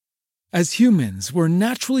As humans, we're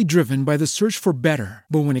naturally driven by the search for better.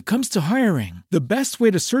 But when it comes to hiring, the best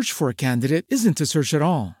way to search for a candidate isn't to search at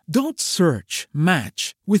all. Don't search,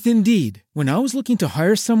 match with Indeed. When I was looking to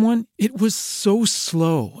hire someone, it was so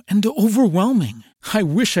slow and overwhelming. I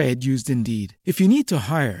wish I had used Indeed. If you need to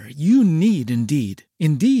hire, you need Indeed.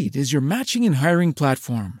 Indeed is your matching and hiring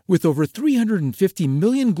platform with over 350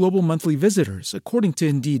 million global monthly visitors, according to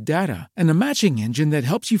Indeed data, and a matching engine that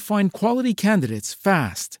helps you find quality candidates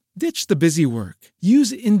fast. Ditch the busy work.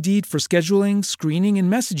 Use Indeed for scheduling, screening,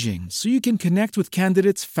 and messaging so you can connect with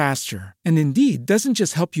candidates faster. And Indeed doesn't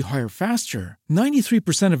just help you hire faster.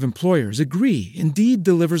 93% of employers agree Indeed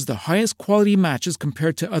delivers the highest quality matches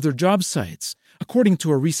compared to other job sites, according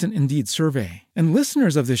to a recent Indeed survey. And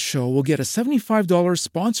listeners of this show will get a $75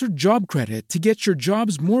 sponsored job credit to get your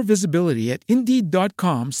jobs more visibility at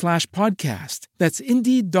Indeed.com/podcast. That's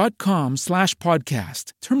Indeed.com/podcast.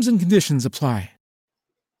 Terms and conditions apply.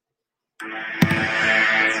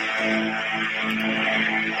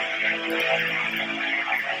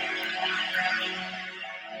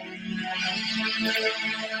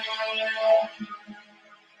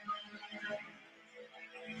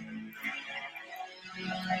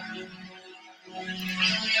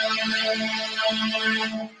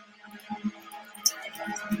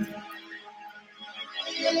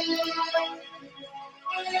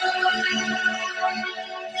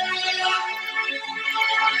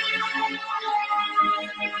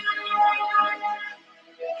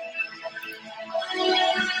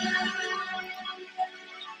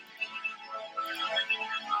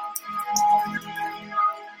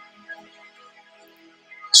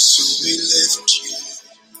 So we lift you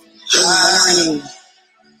Good high, morning.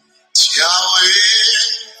 Yahweh.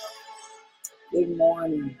 Good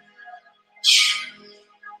morning.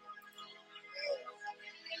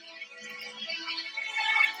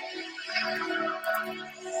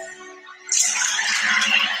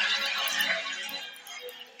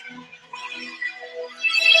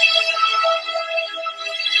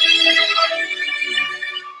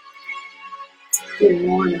 Good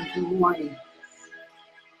morning. Good morning.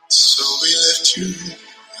 So we lift you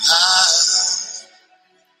high,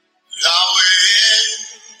 Yahweh.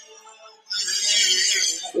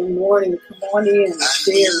 Good morning. Come on in and And we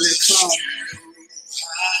share and lift come. you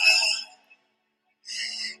high,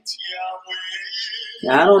 Yahweh.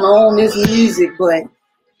 Now, I don't own this music, but And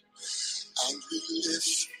we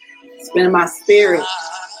lift it's been in my spirit.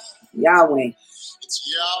 high, Yahweh. it's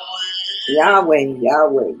Yahweh. Yahweh.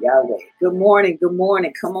 Yahweh. Yahweh. Good morning. Good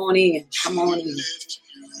morning. Come on in. Come on in. Lift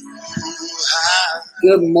you high.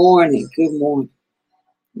 Good morning. Good morning.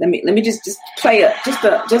 Let me just play a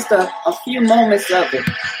few moments of it.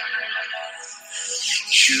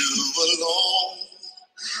 You alone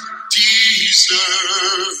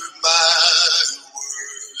deserve my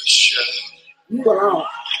worship. You alone.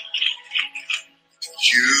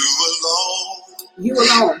 You alone You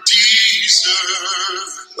alone. deserve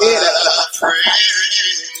Yeah. my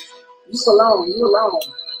praise. You alone. You alone.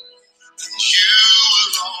 You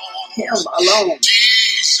Him alone alone. He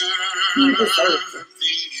deserve deserves it.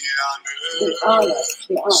 the The honor. honor.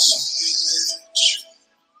 The honor. So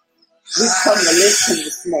We come to listen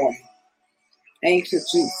this morning. Thank you,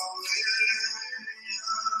 Jesus.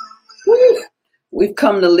 Woo. We've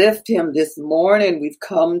come to lift him this morning. We've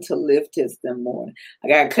come to lift his this morning. I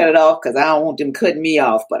got to cut it off because I don't want them cutting me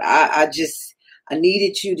off. But I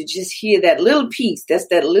needed you to just hear that little piece. That's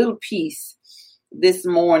that little piece this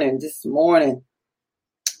morning.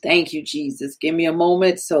 Thank you, Jesus. Give me a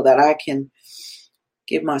moment so that I can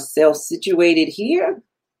get myself situated here.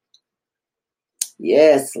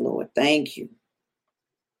 Yes, Lord. Thank you.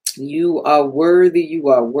 You are worthy. You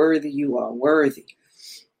are worthy. You are worthy.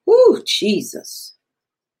 Woo, Jesus.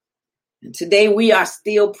 And today we are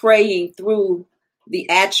still praying through the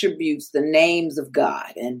attributes, the names of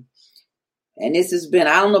God. And this has been,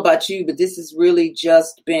 I don't know about you, but this has really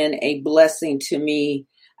just been a blessing to me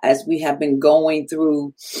as we have been going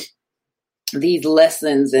through these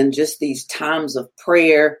lessons and just these times of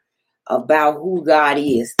prayer about who God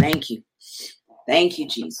is. Thank you. Thank you,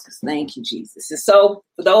 Jesus. Thank you, Jesus. And so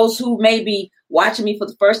for those who may be watching me for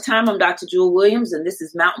the first time, I'm Dr. Jewel Williams, and this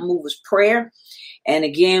is Mountain Movers Prayer. And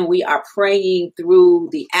again, we are praying through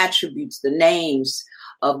the attributes, the names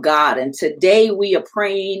of God. And today we are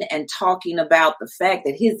praying and talking about the fact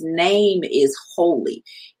that his name is holy.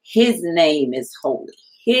 His name is holy.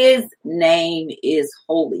 His name is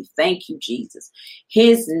holy. Thank you, Jesus.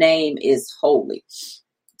 His name is holy.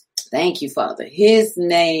 Thank you, Father. His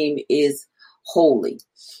name is holy.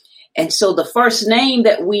 And so the first name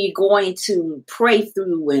that we're going to pray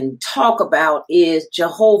through and talk about is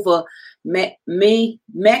Jehovah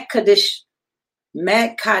Mekadishka.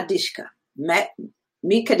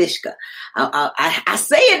 Mikadishka. I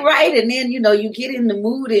say it right, and then you get in the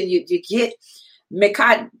mood and you get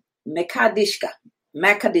Mekadishka,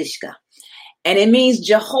 and it means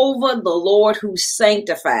Jehovah, the Lord who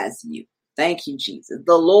sanctifies you. Thank you, Jesus.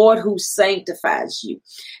 The Lord who sanctifies you.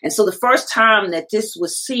 And so the first time that this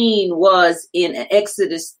was seen was in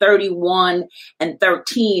Exodus 31 and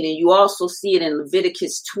 13. And you also see it in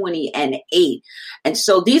Leviticus 20 and 8. And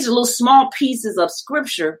so these are little small pieces of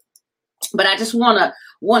scripture, but I just want to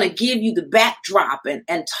give you the backdrop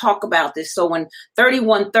and talk about this. So in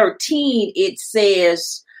 31:13, it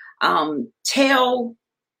says, tell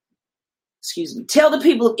the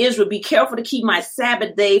people of Israel, be careful to keep my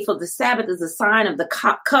Sabbath day, for the Sabbath is a sign of the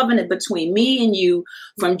covenant between me and you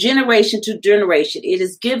from generation to generation. It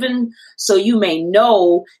is given so you may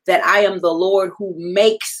know that I am the Lord who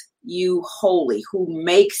makes you holy,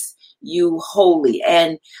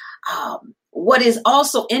 And what is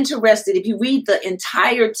also interesting, if you read the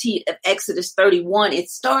entirety of Exodus 31, it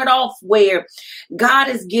starts off where God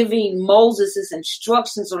is giving Moses his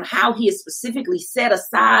instructions on how he has specifically set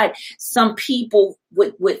aside some people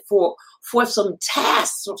for some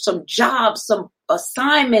tasks, or some jobs, some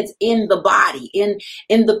assignments in the body, in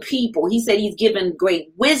the people. He said he's given great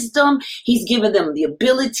wisdom. He's given them the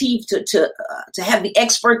ability to have the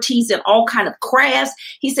expertise in all kind of crafts.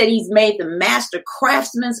 He said he's made the master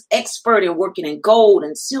craftsmen expert in working in gold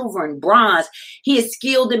and silver and bronze. He has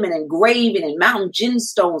skilled them in engraving and mountain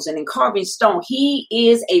gemstones and in carving stone. He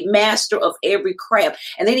is a master of every craft.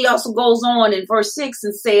 And then he also goes on in verse 6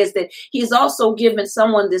 and says that he has also given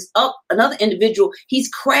someone another individual.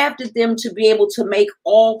 He's crafted them to be able to make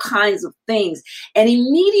all kinds of things. And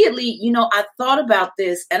immediately, I thought about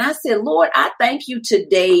this and I said, Lord, I thank you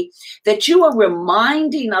today that you are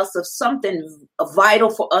reminding us of something vital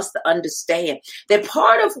for us to understand. That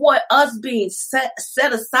part of what us being set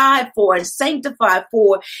aside for and sanctified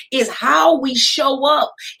for is how we show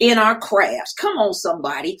up in our crafts. Come on,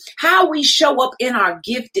 somebody. How we show up in our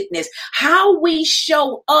giftedness. How we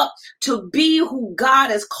show up to be who God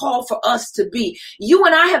has called for us to be. You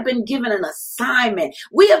and I have been given an assignment.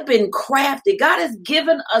 We have been crafted. God has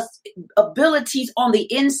given us abilities on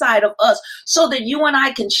the inside of us so that you and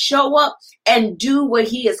I can show up and do what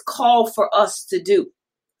he has called for us to do.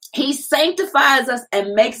 He sanctifies us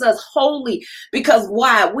and makes us holy because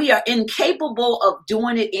why? We are incapable of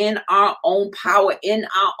doing it in our own power, in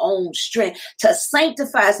our own strength. To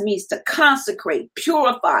sanctify means to consecrate,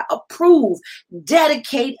 purify, approve,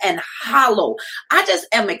 dedicate, and hallow. I just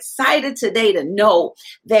am excited today to know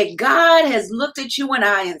that God has looked at you and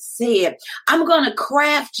I and said, I'm going to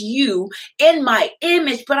craft you in my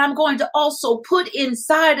image, but I'm going to also put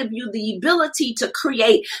inside of you the ability to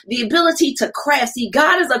create, the ability to craft. See,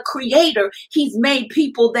 God is a creator. He's made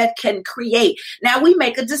people that can create. Now we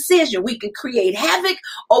make a decision. We can create havoc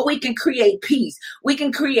or we can create peace. We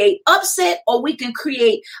can create upset or we can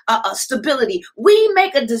create stability. We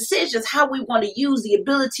make a decision how we want to use the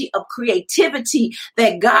ability of creativity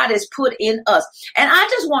that God has put in us. And I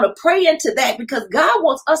just want to pray into that because God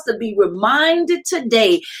wants us to be reminded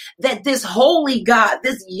today that this holy God,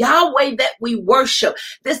 this Yahweh that we worship,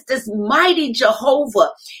 this mighty Jehovah,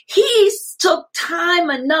 he took time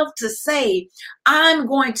enough to say, I'm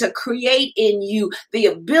going to create in you the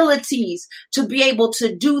abilities to be able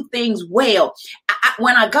to do things well.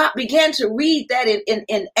 When I began to read that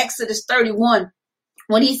in Exodus 31,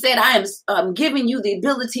 when he said, I'm giving you the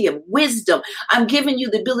ability of wisdom, I'm giving you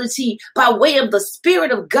the ability by way of the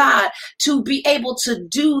Spirit of God to be able to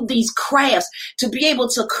do these crafts, to be able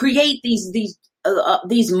to create these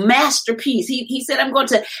masterpieces. He said, I'm going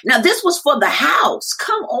to, now this was for the house.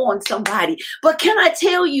 Come on, somebody. But can I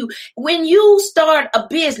tell you, when you start a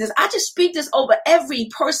business, I just speak this over every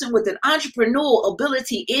person with an entrepreneurial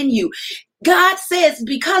ability in you. God says,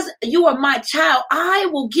 because you are my child, I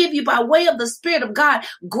will give you by way of the Spirit of God,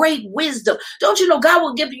 great wisdom. Don't you know God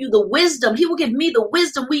will give you the wisdom? He will give me the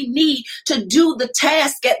wisdom we need to do the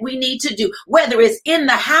task that we need to do, whether it's in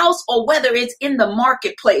the house or whether it's in the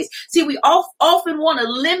marketplace. See, we often want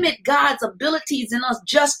to limit God's abilities in us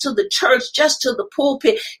just to the church, just to the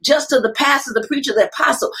pulpit, just to the pastor, the preacher, the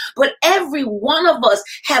apostle. But every one of us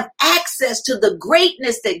have access to the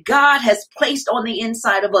greatness that God has placed on the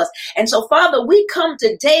inside of us. And so, Father, we come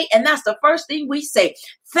today, and that's the first thing we say.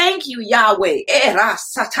 Thank you, Yahweh.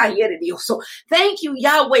 So thank you,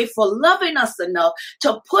 Yahweh, for loving us enough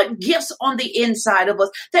to put gifts on the inside of us.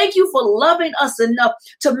 Thank you for loving us enough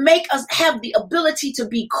to make us have the ability to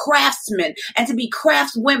be craftsmen and to be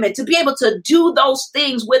craftswomen, to be able to do those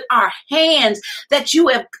things with our hands that you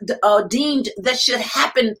have deemed that should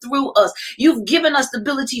happen through us. You've given us the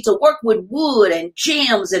ability to work with wood and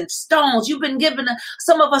gems and stones. You've been giving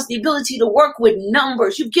some of us the ability to work with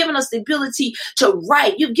numbers. You've given us the ability to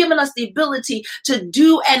write. You've given us the ability to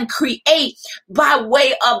do and create by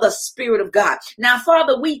way of the Spirit of God. Now,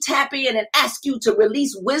 Father, we tap in and ask you to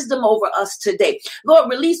release wisdom over us today. Lord,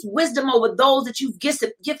 release wisdom over those that you've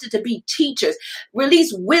gifted to be teachers.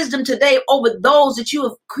 Release wisdom today over those that you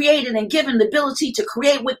have created and given the ability to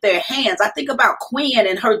create with their hands. I think about Queen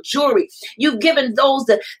and her jewelry. You've given those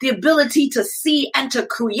the ability to see and to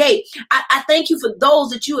create. I thank you for those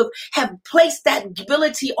that you have placed that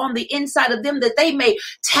ability on the inside of them, that they may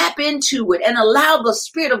tap into it and allow the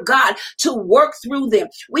Spirit of God to work through them.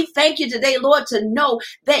 We thank you today, Lord, to know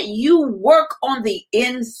that you work on the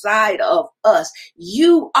inside of us.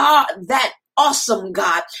 You are that awesome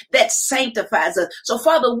God that sanctifies us. So,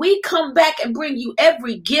 Father, we come back and bring you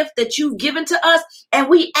every gift that you've given to us, and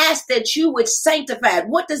we ask that you would sanctify it.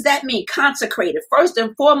 What does that mean? Consecrated. First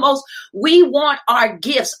and foremost, we want our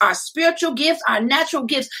gifts, our spiritual gifts, our natural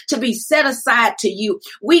gifts to be set aside to you.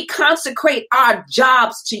 We consecrate our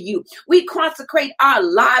jobs to you. We consecrate our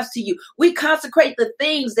lives to you. We consecrate the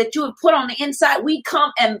things that you have put on the inside. We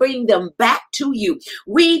come and bring them back to you.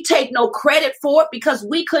 We take no credit for it because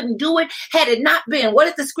we couldn't do it had it not been, what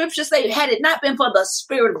did the scripture say? Had it not been for the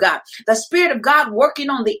Spirit of God, the Spirit of God working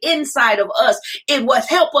on the inside of us, it would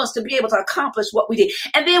help us to be able to accomplish what we did.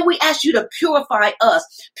 And then we ask you to purify us,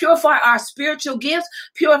 purify our spiritual gifts,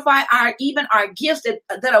 purify our gifts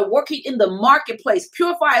that are working in the marketplace.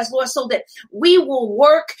 Purify us, Lord, so that we will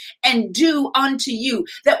work and do unto you,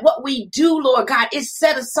 that what we do, Lord God, is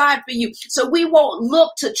set aside for you. So we won't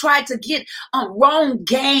look to try to get wrong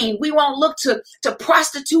gain. We won't look to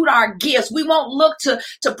prostitute our gifts. We won't look to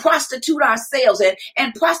prostitute ourselves.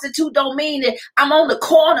 And prostitute don't mean that I'm on the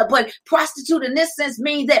corner, but prostitute in this sense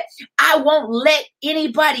means that I won't let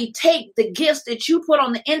anybody take the gifts that you put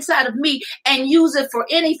on the inside of me and use it for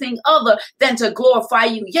anything other than to glorify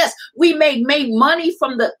you. Yes, we may make money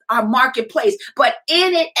from our marketplace, but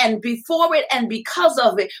in it and before it and because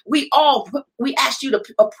of it, we ask you to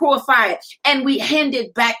purify it and we hand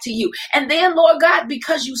it back to you. And then, Lord God,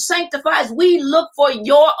 because you sanctify us, we look for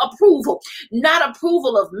your approval, not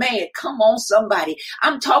approval of man. Come on, somebody.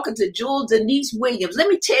 I'm talking to Jewel Denise Williams. Let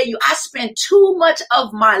me tell you, I spent too much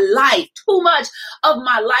of my life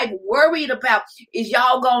worried about, is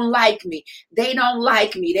y'all gonna like me? They don't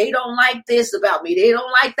like me. They don't like this about me. They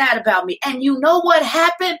don't like that about me. And you know what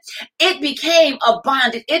happened? It became a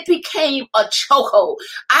bondage. It became a chokehold.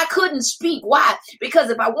 I couldn't speak. Why? Because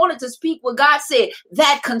if I wanted to speak what God said,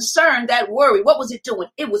 that concern, that worry, what was it doing?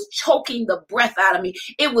 It was choking the breath out of me.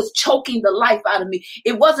 It was choking the life out of me.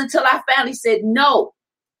 It wasn't until I finally said, no,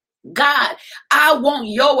 God, I want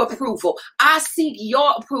your approval. I seek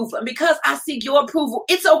your approval. And because I seek your approval,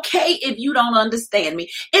 it's okay if you don't understand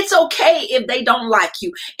me. It's okay if they don't like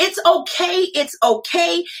you. It's okay. It's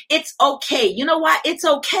okay. It's okay. You know why it's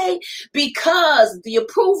okay? Because the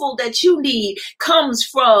approval that you need comes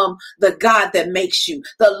from the God that makes you,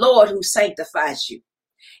 the Lord who sanctifies you.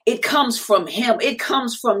 It comes from him. It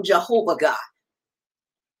comes from Jehovah God.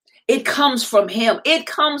 It comes from him. It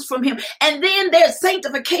comes from him. And then their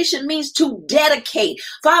sanctification means to dedicate.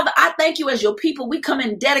 Father, I thank you as your people. We come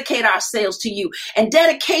and dedicate ourselves to you. And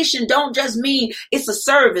dedication don't just mean it's a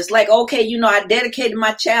service. Like, okay, I dedicated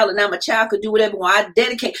my child and now my child could do whatever I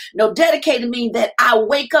dedicate. No, dedicated means that I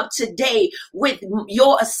wake up today with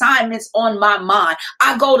your assignments on my mind.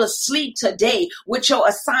 I go to sleep today with your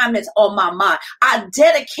assignments on my mind. I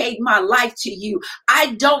dedicate my life to you.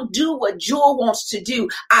 I don't do what Jewel wants to do.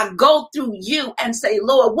 I go through you and say,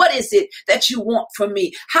 Lord, what is it that you want from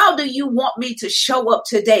me? How do you want me to show up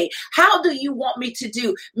today? How do you want me to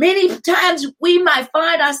do? Many times we might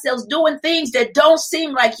find ourselves doing things that don't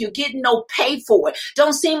seem like you're getting no pay for it.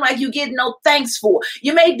 Don't seem like you're getting no thanks for.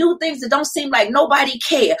 You may do things that don't seem like nobody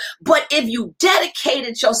care. But if you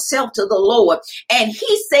dedicated yourself to the Lord and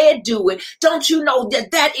he said do it, don't you know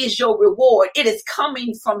that is your reward? It is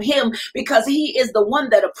coming from him because he is the the one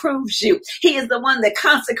that approves you. He is the one that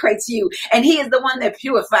consecrates you, and he is the one that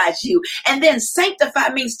purifies you. And then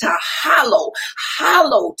sanctify means to hallow,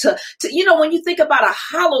 when you think about a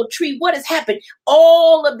hollow tree, what has happened?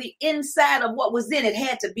 All of the inside of what was in it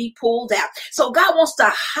had to be pulled out. So God wants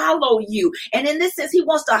to hallow you. And in this sense, he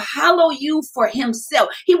wants to hallow you for himself.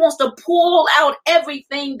 He wants to pull out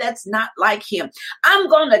everything that's not like him. I'm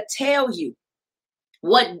going to tell you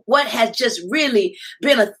what has just really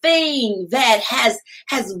been a thing that has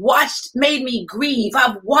made me grieve.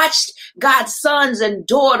 I've watched God's sons and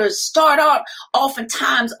daughters start out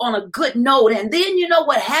oftentimes on a good note. And then you know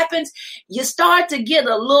what happens? You start to get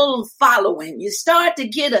a little following. You start to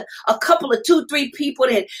get a couple of 2-3 people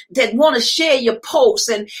that want to share your posts.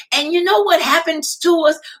 And you know what happens to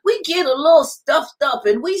us? We get a little stuffed up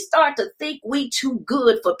and we start to think we too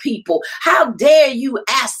good for people. How dare you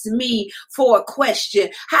ask me for a question?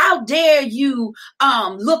 How dare you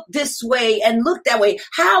look this way and look that way?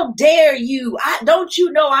 How dare you? Don't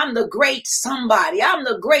you know I'm the great somebody? I'm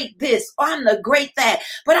the great this, or I'm the great that.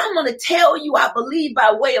 But I'm going to tell you, I believe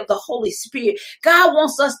by way of the Holy Spirit, God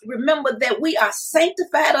wants us to remember that we are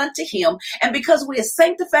sanctified unto him. And because we are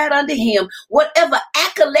sanctified unto him, whatever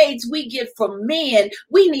accolades we get from men,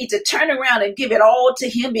 we need to turn around and give it all to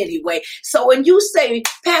him anyway. So when you say,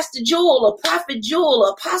 Pastor Jewel or Prophet Jewel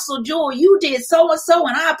or Apostle Jewel, you did so-and-so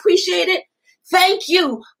and I appreciate it. Thank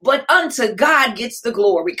you. But unto God gets the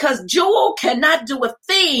glory, because Joel cannot do a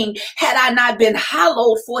thing had I not been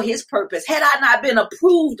hallowed for his purpose, had I not been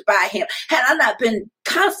approved by him, had I not been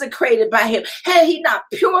consecrated by him, had he not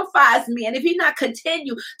purifies me, and if he not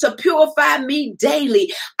continue to purify me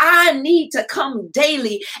daily, I need to come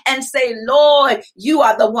daily and say, Lord, you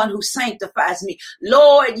are the one who sanctifies me.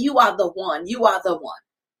 Lord, you are the one. You are the one.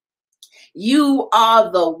 You are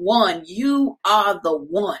the one. You are the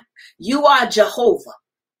one. You are Jehovah.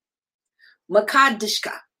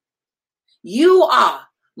 Makadishka. You are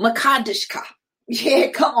Makadishka.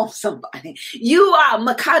 Yeah, come on, somebody. You are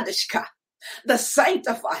Makadishka, the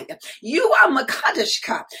sanctifier. You are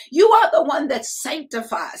Makadishka. You are the one that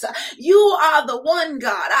sanctifies. You are the one,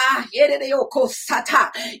 God.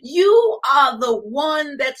 You are the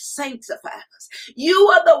one that sanctifies. You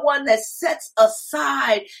are the one that sets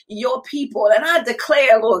aside your people. And I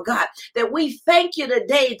declare, Lord God, that we thank you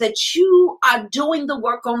today that you are doing the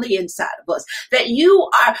work on the inside of us, that you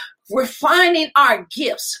are refining our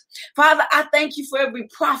gifts. Father, I thank you for every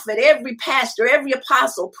prophet, every pastor, every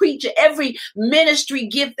apostle, preacher, every ministry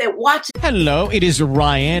gift that watches. Hello, it is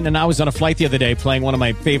Ryan, and I was on a flight the other day playing one of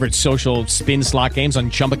my favorite social spin slot games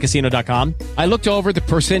on ChumbaCasino.com. I looked over at the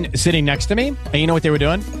person sitting next to me, and you know what they were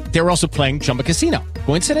doing? They were also playing Chumba Casino.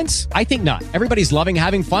 Coincidence? I think not. Everybody's loving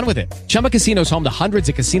having fun with it. Chumba Casino is home to hundreds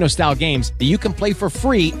of casino-style games that you can play for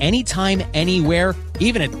free anytime, anywhere,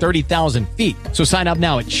 even at 30,000 feet. So sign up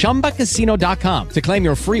now at ChumbaCasino.com to claim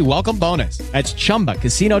your free welcome bonus. That's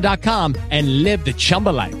ChumbaCasino.com and live the Chumba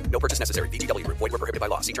life. No purchase necessary. VGW. Void where prohibited by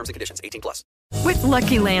law. See terms and conditions. 18+. With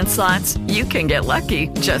Lucky Land Slots, you can get lucky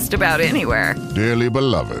just about anywhere. Dearly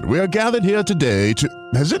beloved, we are gathered here today to...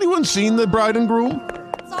 Has anyone seen the bride and groom?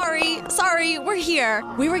 Sorry, we're here.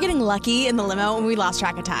 We were getting lucky in the limo and we lost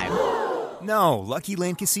track of time. No, Lucky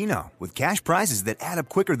Land Casino, with cash prizes that add up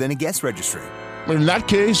quicker than a guest registry. In that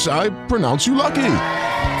case, I pronounce you lucky.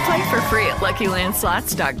 Play for free at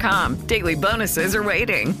LuckyLandSlots.com. Daily bonuses are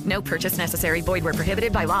waiting. No purchase necessary. Void where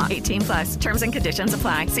prohibited by law. 18+. Terms and conditions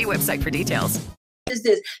apply. See website for details. Is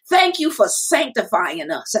this. Thank you for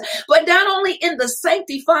sanctifying us. But not only in the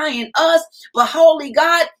sanctifying us, but Holy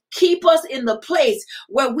God, keep us in the place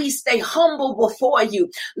where we stay humble before you.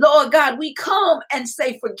 Lord God, we come and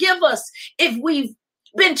say, forgive us if we've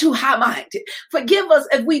been too high-minded. Forgive us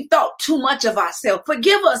if we thought too much of ourselves.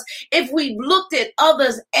 Forgive us if we looked at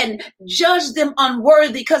others and judged them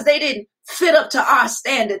unworthy because they didn't fit up to our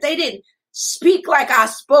standard. They didn't speak like I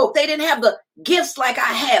spoke. They didn't have the gifts like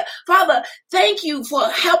I have. Father, thank you for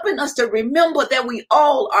helping us to remember that we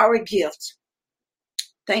all are a gift.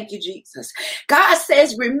 Thank you, Jesus. God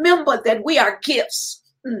says, remember that we are gifts.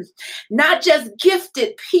 Not just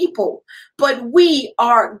gifted people, but we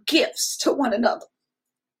are gifts to one another.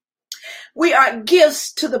 We are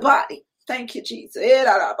gifts to the body. Thank you, Jesus.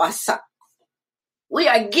 We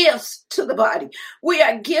are gifts to the body. We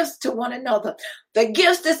are gifts to one another. The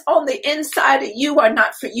gifts that's on the inside of you are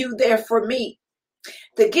not for you, they're for me.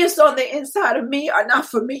 The gifts on the inside of me are not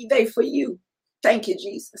for me, they're for you. Thank you,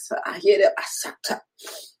 Jesus. I hear that.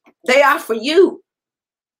 They are for you.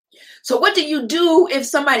 So what do you do if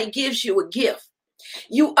somebody gives you a gift?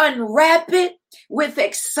 You unwrap it with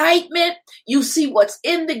excitement. You see what's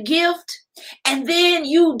in the gift. And then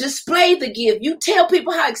you display the gift. You tell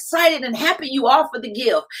people how excited and happy you are for the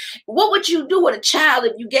gift. What would you do with a child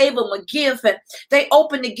if you gave them a gift and they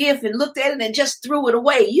opened the gift and looked at it and just threw it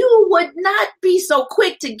away? You would not be so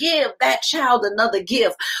quick to give that child another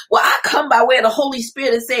gift. Well, I come by way of the Holy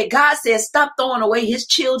Spirit and say, God says, stop throwing away his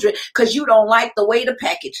children because you don't like the way the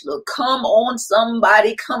package look. Come on,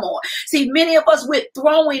 somebody, come on. See, many of us, we're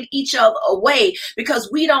throwing each other away because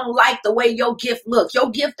we don't like the way your gift looks. Your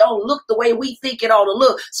gift don't look the way we think it ought to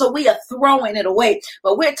look. So we are throwing it away.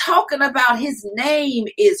 But we're talking about his name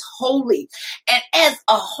is holy. And as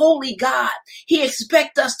a holy God, he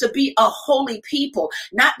expects us to be a holy people,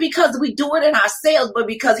 not because we do it in ourselves, but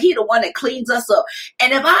because he the one that cleans us up.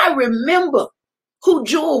 And if I remember who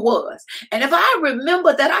Jewel was, and if I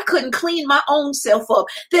remember that I couldn't clean my own self up,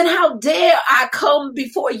 then how dare I come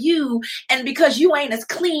before you, and because you ain't as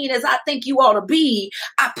clean as I think you ought to be,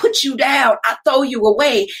 I put you down, I throw you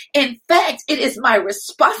away. In fact, it is my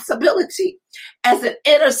responsibility as an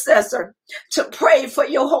intercessor to pray for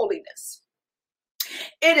your holiness.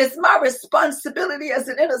 It is my responsibility as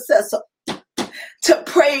an intercessor to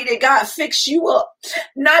pray that God fix you up,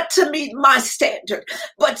 not to meet my standard,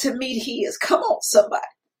 but to meet his. Come on, somebody.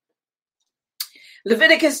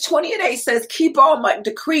 Leviticus 20:8 says, keep all my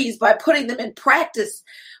decrees by putting them in practice,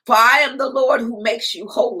 for I am the Lord who makes you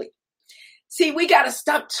holy. See, we got to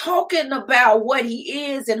stop talking about what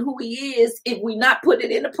he is and who he is if we not put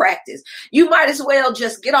it into practice. You might as well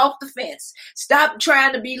just get off the fence. Stop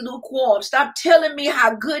trying to be lukewarm. Stop telling me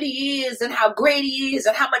how good he is and how great he is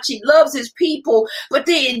and how much he loves his people, but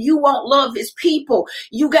then you won't love his people.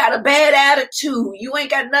 You got a bad attitude. You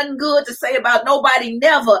ain't got nothing good to say about nobody,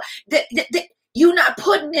 never. You're not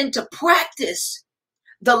putting into practice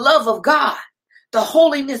the love of God, the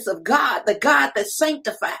holiness of God, the God that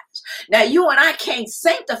sanctifies. Now, you and I can't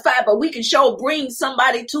sanctify, but we can sure bring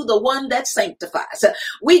somebody to the one that sanctifies.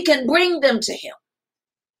 We can bring them to him.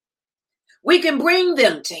 We can bring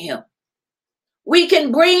them to him. We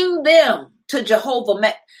can bring them to Jehovah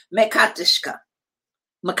Mekadishka.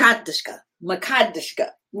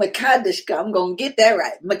 I'm going to get that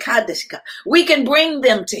right. Mekadishka. We can bring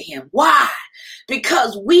them to him. Why?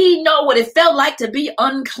 Because we know what it felt like to be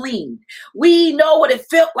unclean. We know what it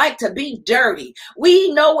felt like to be dirty.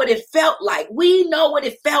 We know what it felt like. We know what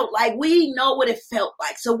it felt like. We know what it felt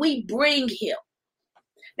like. So we bring him.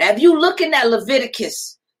 Now, if you looking at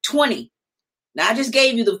Leviticus 20, now I just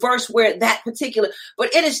gave you the verse where that particular,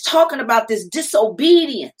 but it is talking about this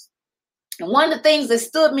disobedience. And one of the things that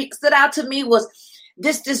stood out to me was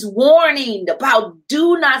this warning about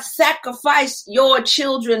do not sacrifice your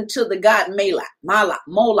children to the god Molech.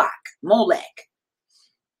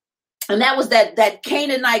 And that was that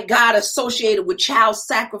Canaanite god associated with child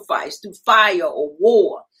sacrifice through fire or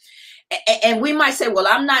war. And we might say, well,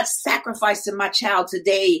 I'm not sacrificing my child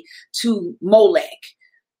today to Molech.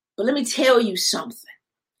 But let me tell you something.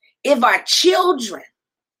 If our children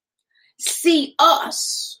see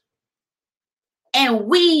us and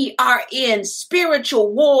we are in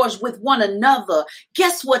spiritual wars with one another,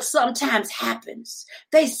 guess what sometimes happens?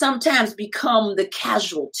 They sometimes become the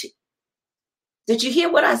casualty. Did you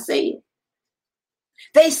hear what I said?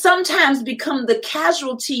 They sometimes become the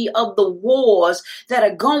casualty of the wars that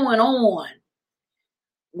are going on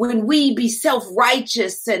when we be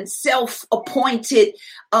self-righteous and self-appointed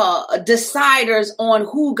deciders on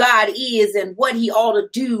who God is and what he ought to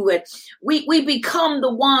do. And we become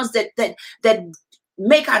the ones that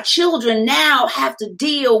make our children now have to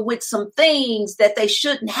deal with some things that they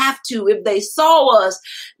shouldn't have to if they saw us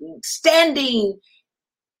standing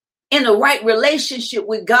in the right relationship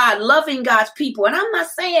with God, loving God's people. And I'm not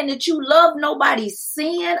saying that you love nobody's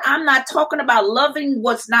sin. I'm not talking about loving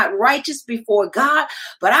what's not righteous before God,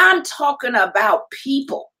 but I'm talking about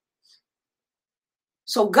people.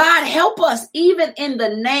 So God help us, even in the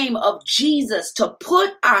name of Jesus, to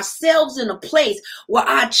put ourselves in a place where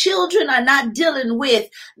our children are not dealing with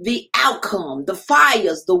the outcome, the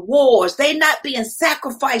fires, the wars. They're not being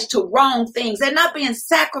sacrificed to wrong things. They're not being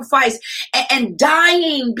sacrificed and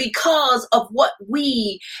dying because of what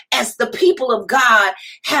we, as the people of God,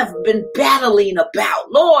 have been battling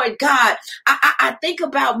about. Lord God, I think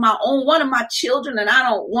about one of my children, and I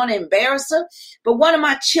don't want to embarrass her, but one of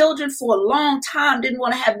my children for a long time didn't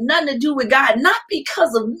want to have nothing to do with God, not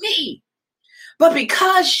because of me, but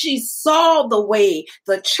because she saw the way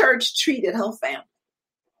the church treated her family.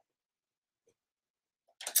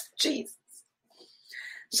 Jesus.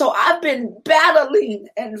 So I've been battling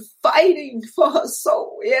and fighting for her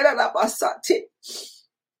soul.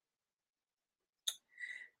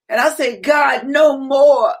 And I say, God, no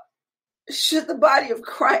more should the body of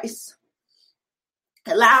Christ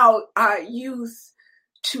Allow our youth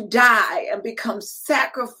to die and become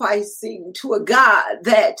sacrificing to a God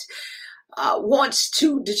that wants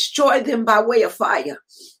to destroy them by way of fire,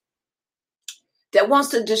 that wants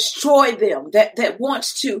to destroy them, that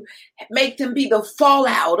wants to make them be the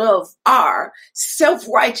fallout of our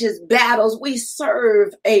self-righteous battles. We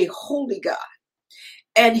serve a holy God,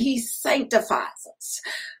 and he sanctifies us.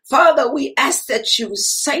 Father, we ask that you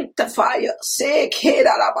sanctify us.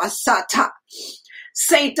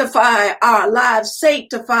 Sanctify our lives,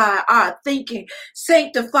 sanctify our thinking,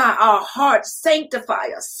 sanctify our hearts, sanctify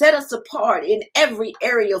us, set us apart in every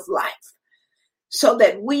area of life so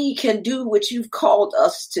that we can do what you've called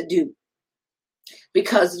us to do.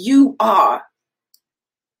 Because you are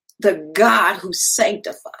the God who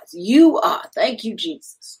sanctifies. You are. Thank you,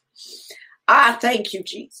 Jesus. I thank you,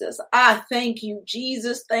 Jesus. I thank you,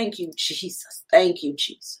 Jesus. Thank you, Jesus. Thank you,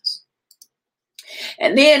 Jesus.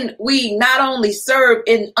 And then we not only serve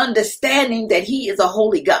in understanding that he is a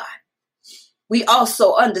holy God, we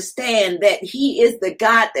also understand that he is the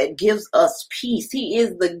God that gives us peace. He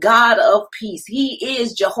is the God of peace. He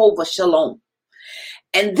is Jehovah Shalom.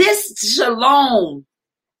 And this shalom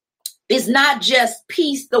is not just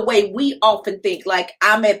peace the way we often think, like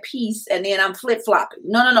I'm at peace and then I'm flip-flopping.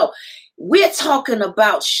 No. We're talking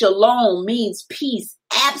about shalom means peace,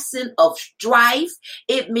 absent of strife.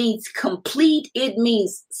 It means complete. It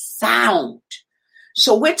means sound.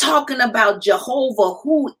 So we're talking about Jehovah,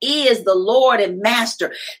 who is the Lord and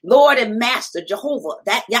Master. Lord and Master, Jehovah.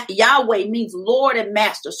 That Yahweh means Lord and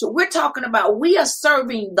Master. So we're talking about we are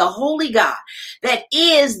serving the Holy God that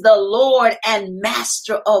is the Lord and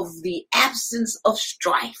Master of the absence of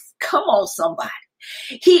strife. Come on, somebody.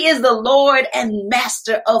 He is the Lord and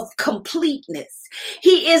Master of completeness.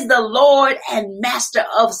 He is the Lord and Master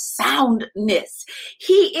of soundness.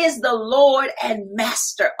 He is the Lord and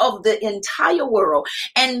Master of the entire world.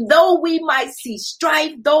 And though we might see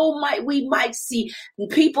strife, we might see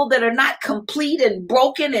people that are not complete and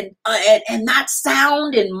broken and not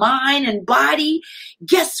sound in mind and body,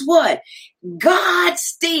 guess what? God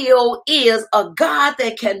still is a God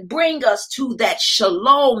that can bring us to that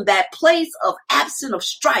shalom, that place of absent of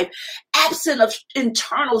strife, absent of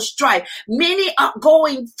internal strife. Many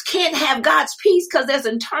can't have God's peace because there's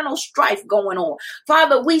internal strife going on.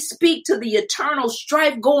 Father, we speak to the eternal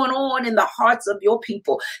strife going on in the hearts of your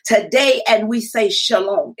people today, and we say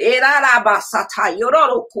shalom.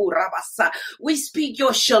 We speak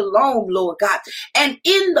your shalom, Lord God. And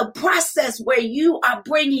in the process where you are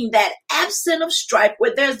bringing that absent of strife,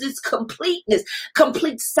 where there's this completeness,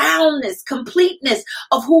 complete soundness, completeness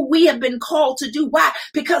of who we have been called to do. Why?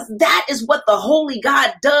 Because that is what the Holy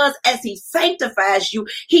God does as he sanctifies you.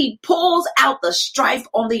 He pulls out the strife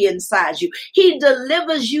on the inside you. He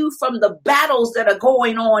delivers you from the battles that are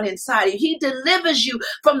going on inside you. He delivers you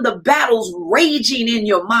from the battles raging in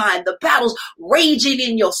your mind, the battles raging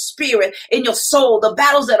in your spirit, in your soul, the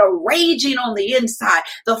battles that are raging on the inside.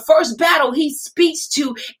 The first battle he speaks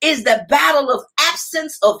to is the battle of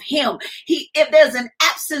absence of him. If there's an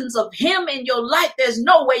absence of him in your life, there's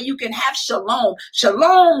no way you can have shalom.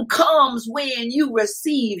 Shalom comes when you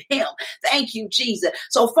receive him. Thank you, Jesus.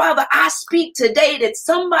 So, Father, I speak today that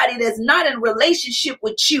somebody that's not in relationship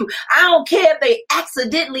with you, I don't care if they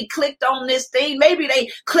accidentally clicked on this thing. Maybe they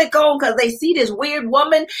click on because they see this weird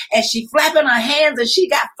woman and she flapping her hands and she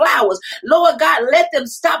got flowers. Lord God, let them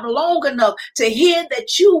stop long enough to hear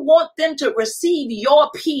that you want them to receive your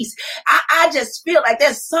peace. I just feel like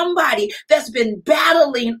there's somebody that's been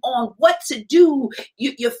battling on what to do.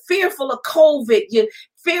 You're fearful of COVID. You're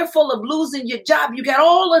fearful of losing your job. You got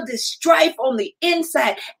all of this strife on the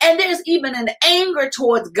inside. And there's even an anger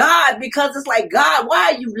towards God because it's like, God,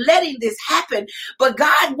 why are you letting this happen? But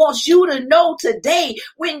God wants you to know today,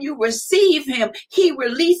 when you receive him, he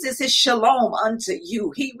releases his shalom unto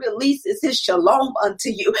you. He releases his shalom unto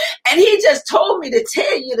you. And he just told me to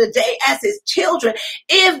tell you today, as his children,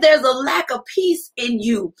 if there's a lack of peace in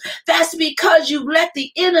you, that's because you let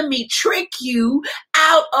the enemy trick you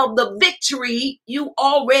out of the victory you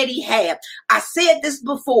already have. I said this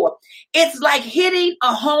before. It's like hitting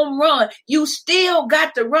a home run. You still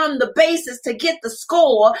got to run the bases to get the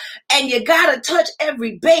score, and you got to touch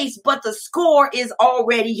every base, but the score is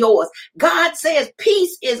already yours. God says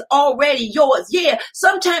peace is already yours. Yeah,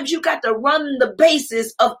 sometimes you got to run the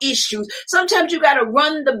bases of issues. Sometimes you got to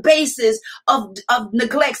run the bases of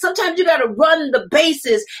neglect. Sometimes you got to run the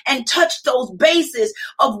bases and touch those bases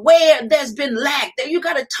of where there's been lack. you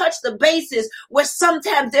got to touch the bases where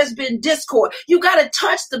sometimes there's been discord. You got to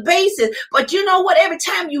touch the bases. But you know what? Every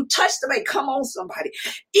time you touch the base, come on, somebody.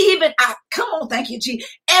 Come on, thank you, G.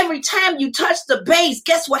 Every time you touch the base,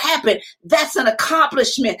 guess what happened? That's an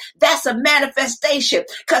accomplishment. That's a manifestation.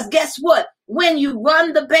 Because guess what? When you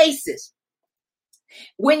run the bases,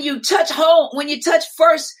 when you touch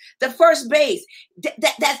the first base,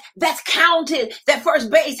 that's counted. That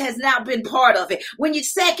first base has now been part of it. When you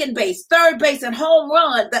second base, third base, and home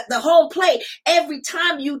run, the home plate, every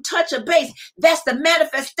time you touch a base, that's the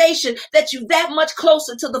manifestation that you that much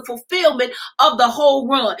closer to the fulfillment of the whole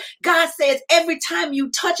run. God says every time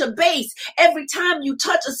you touch a base, every time you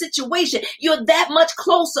touch a situation, you're that much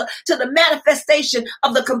closer to the manifestation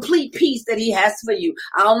of the complete peace that he has for you.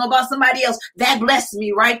 I don't know about somebody else. That blessed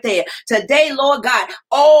me right there. Today, Lord God,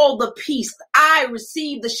 all the peace. I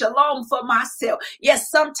receive the shalom for myself.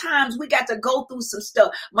 Yes, sometimes we got to go through some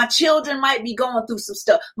stuff. My children might be going through some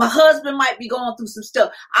stuff. My husband might be going through some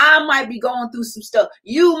stuff. I might be going through some stuff.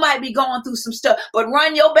 You might be going through some stuff. But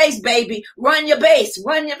run your base, baby. Run your base.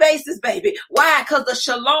 Run your bases, baby. Why? Because the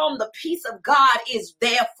shalom, the peace of God is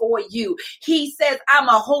there for you. He says, I'm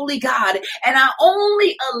a holy God, and I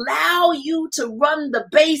only allow you to run the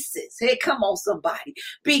bases. Hey, come on, somebody.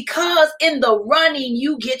 Because in the running,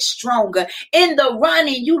 you get stronger. In the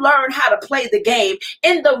running, you learn how to play the game.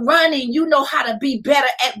 In the running, you know how to be better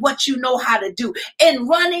at what you know how to do. In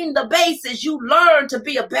running the bases, you learn to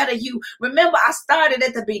be a better you. Remember, I started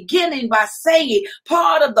at the beginning by saying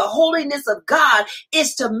part of the holiness of God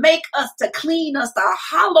is to make us, to clean us, to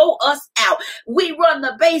hollow us out. We run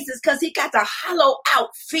the bases because he got to hollow out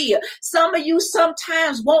fear. Some of you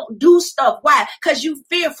sometimes won't do stuff. Why? Because you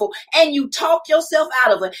fearful and you talk yourself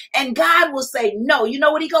out of it. And God will say, no, you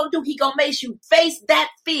know what he gonna do? He gonna make you face that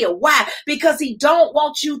fear. Why? Because he don't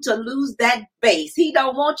want you to lose that base. He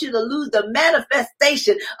don't want you to lose the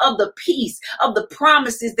manifestation of the peace, of the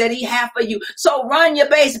promises that he have for you. So run your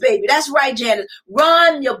base, baby. That's right, Janice.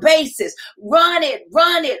 Run your bases. Run it.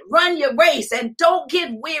 Run your race. And don't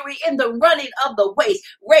get weary in the running of the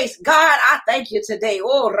race. God, I thank you today.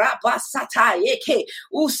 Oh,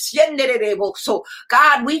 so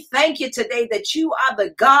God, we thank you today that you are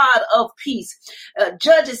the God of peace.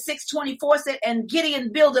 Judges 6:24 said, and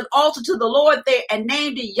Gideon built an altar to the Lord there and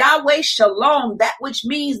named it Yahweh Shalom, that which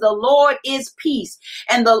means the Lord is peace.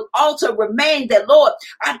 And the altar remained that. Lord,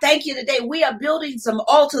 I thank you today. We are building some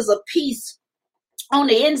altars of peace on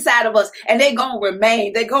the inside of us, and they're going to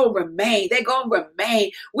remain. They're going to remain. They're going to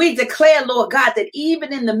remain. We declare, Lord God, that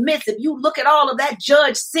even in the midst, if you look at all of that,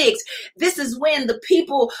 Judge 6, this is when the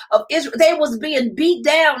people of Israel, they was being beat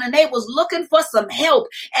down and they was looking for some help,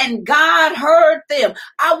 and God heard them.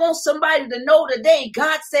 I want somebody to know today,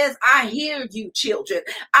 God says, I hear you, children.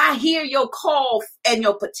 I hear your call and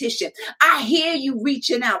your petition. I hear you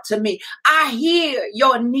reaching out to me. I hear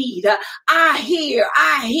your need. I hear.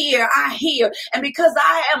 And because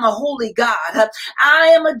I am a holy God, I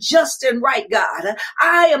am a just and right God.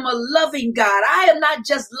 I am a loving God. I am not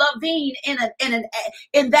just loving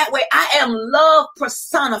in that way. I am love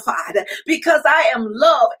personified because I am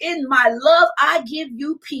love. In my love, I give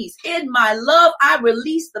you peace. In my love, I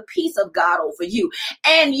release the peace of God over you,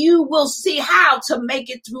 and you will see how to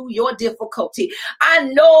make it through your difficulty. I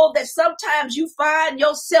know that sometimes you find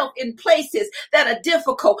yourself in places that are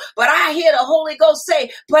difficult, but I hear the Holy Ghost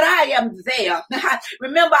say, but I am there.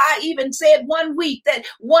 Remember, I even said one week that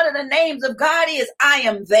one of the names of God is I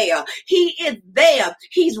am there. He is there.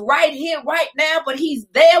 He's right here, right now, but he's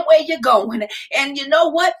there where you're going. And you know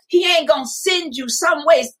what? He ain't going to send you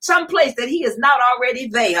someplace that he is not already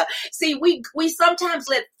there. See, we sometimes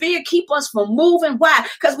let fear keep us from moving. Why?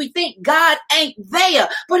 Because we think God ain't there,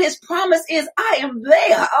 but his promise is I am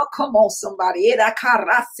there. Oh, come on, somebody.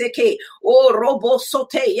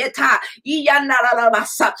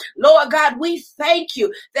 Lord God, we thank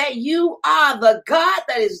you that you are the God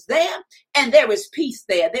that is there, and there is peace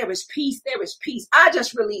there. There is peace. There is peace. I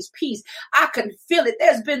just released peace. I can feel it.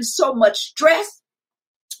 There's been so much stress.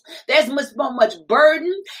 There's so much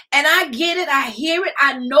burden, and I get it. I hear it.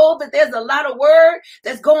 I know that there's a lot of word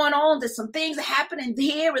that's going on. There's some things happening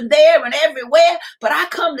here and there and everywhere, but I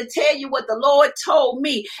come to tell you what the Lord told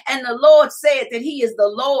me. And the Lord said that he is the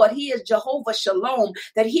Lord. He is Jehovah Shalom,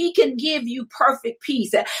 that he can give you perfect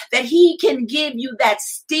peace, that he can give you that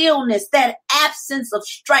stillness, that absence of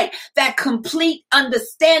strife, that complete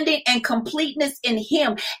understanding and completeness in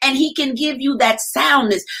him. And he can give you that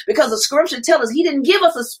soundness, because the scripture tells us he didn't give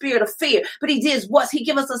us a spirit of fear, but he did what? He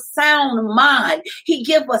give us a sound mind. He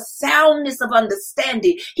give us soundness of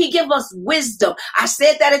understanding. He give us wisdom. I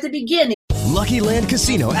said that at the beginning. Lucky Land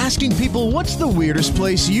Casino, asking people, what's the weirdest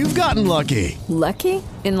place you've gotten lucky? Lucky?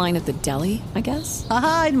 In line at the deli, I guess?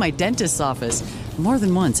 Aha, in my dentist's office. More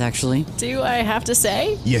than once, actually. Do I have to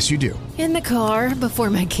say? Yes, you do. In the car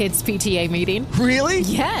before my kids' PTA meeting. Really?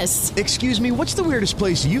 Yes. Excuse me, what's the weirdest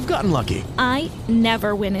place you've gotten lucky? I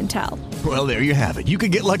never win and tell. Well, there you have it. You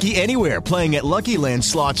can get lucky anywhere, playing at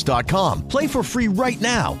LuckyLandSlots.com. Play for free right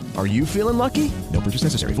now. Are you feeling lucky? No purchase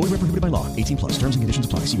necessary. Void where prohibited by law. 18+. Terms and conditions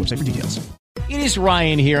apply. See website for details. It is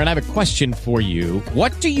Ryan here, and I have a question for you.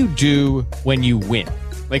 What do you do when you win?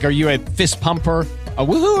 Like, are you a fist pumper, a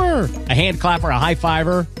woohooer, a hand clapper, a high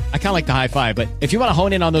fiver? I kind of like the high five, but if you want to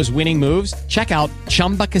hone in on those winning moves, check out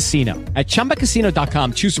Chumba Casino. At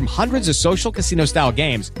ChumbaCasino.com, choose from hundreds of social casino-style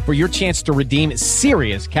games for your chance to redeem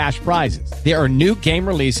serious cash prizes. There are new game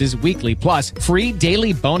releases weekly, plus free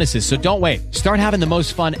daily bonuses. So don't wait. Start having the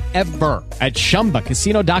most fun ever at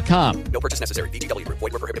ChumbaCasino.com. No purchase necessary. VGW. Void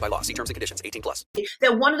where prohibited by law. See terms and conditions. 18+.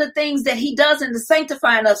 That one of the things that he does in the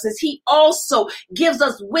sanctifying us is he also gives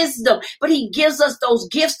us wisdom, but he gives us those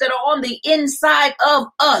gifts that are on the inside of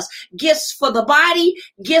us. Gifts for the body,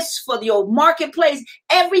 gifts for your marketplace,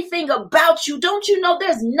 everything about you. Don't you know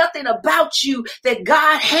there's nothing about you that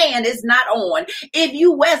God's hand is not on? If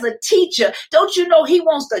you as a teacher, don't you know he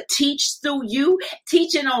wants to teach through you,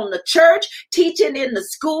 teaching on the church, teaching in the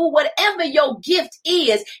school, whatever your gift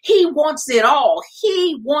is, he wants it all.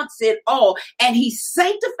 He wants it all. And he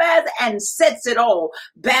sanctifies and sets it all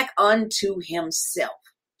back unto himself.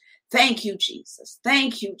 Thank you, Jesus.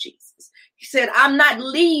 Thank you, Jesus. He said, I'm not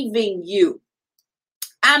leaving you.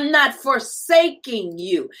 I'm not forsaking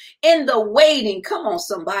you. In the waiting, come on,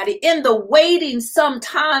 somebody. In the waiting,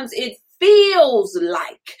 sometimes it feels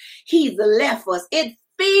like he's left us. It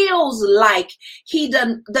feels like he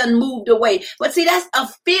done moved away. But see, that's a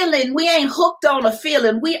feeling. We ain't hooked on a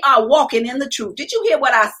feeling. We are walking in the truth. Did you hear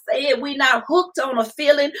what I said? We're not hooked on a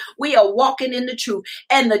feeling. We are walking in the truth.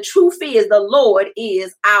 And the truth is the Lord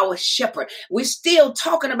is our shepherd. We're still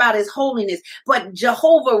talking about his holiness, but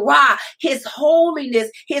Jehovah Ra, his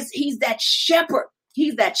holiness, he's that shepherd.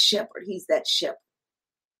 He's that shepherd. He's that shepherd.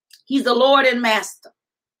 He's the Lord and master.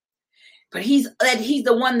 But he's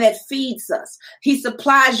the one that feeds us. He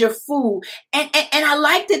supplies your food. And I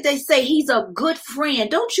like that they say he's a good friend.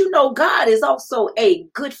 Don't you know God is also a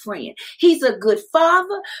good friend? He's a good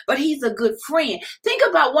father, but he's a good friend. Think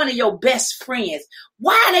about one of your best friends.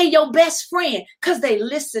 Why are they your best friend? Because they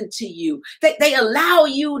listen to you. They allow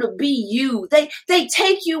you to be you. They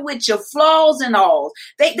take you with your flaws and all.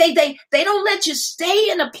 They don't let you stay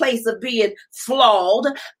in a place of being flawed,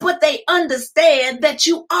 but they understand that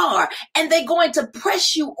you are. And they're going to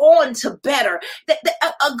press you on to better.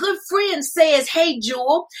 A good friend says, hey,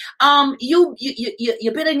 Jewel,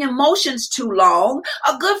 you've been in your emotions too long.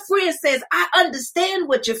 A good friend says, I understand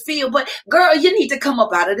what you feel, but girl, you need to come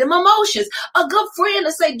up out of them emotions. A good friend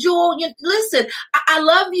to say, Jewel, listen, I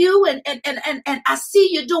love you and I see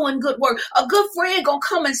you doing good work. A good friend gonna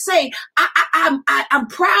come and say, I'm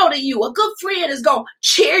proud of you. A good friend is gonna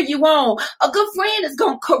cheer you on. A good friend is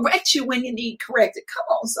gonna correct you when you need corrected. Come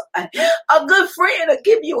on, somebody. A good friend will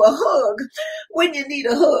give you a hug when you need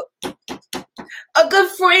a hug. A good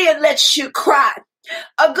friend lets you cry.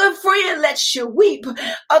 A good friend lets you weep.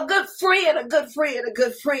 A good friend, a good friend, a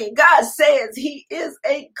good friend. God says he is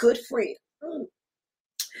a good friend.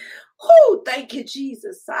 Oh, thank you,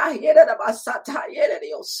 Jesus.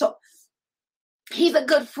 He's a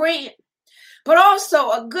good friend, but also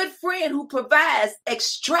a good friend who provides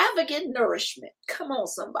extravagant nourishment. Come on,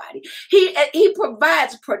 somebody. He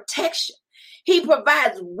provides protection. He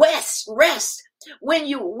provides rest when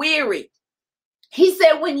you're weary. He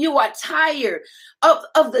said when you are tired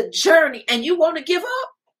of the journey and you want to give up,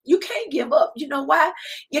 you can't give up. You know why?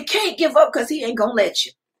 You can't give up because he ain't going to let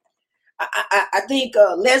you. I think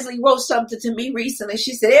Leslie wrote something to me recently.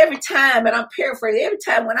 She said, every time, and I'm paraphrasing, every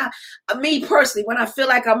time when when I feel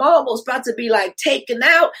like I'm almost about to be like taken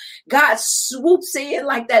out, God swoops in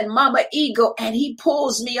like that mama eagle and he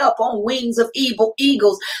pulls me up on wings of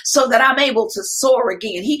eagles so that I'm able to soar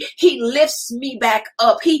again. He lifts me back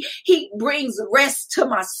up. He brings rest to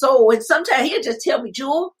my soul. And sometimes he'll just tell me,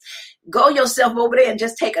 Jewel, go yourself over there and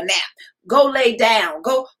just take a nap. Go lay down.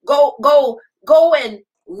 Go and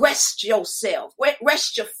rest yourself,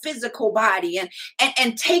 rest your physical body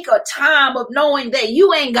and take a time of knowing that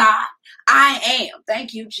you ain't God. I am.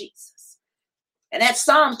 Thank you, Jesus. And that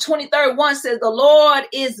Psalms 23:1 says, the Lord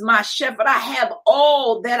is my shepherd. I have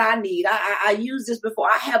all that I need. I used this before.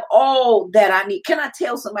 I have all that I need. Can I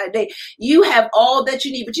tell somebody today, you have all that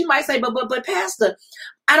you need? But you might say, but Pastor,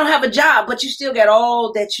 I don't have a job, but you still got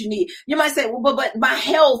all that you need. You might say, well, but my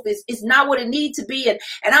health is not what it needs to be. And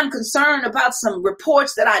I'm concerned about some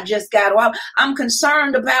reports that I just got. Or I'm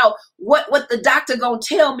concerned about what the doctor gonna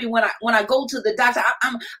tell me when I go to the doctor.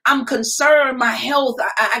 I'm concerned my health.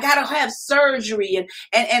 I gotta have surgery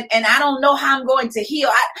and I don't know how I'm going to heal.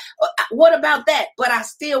 What about that? But I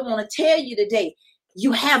still want to tell you today,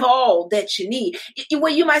 you have all that you need.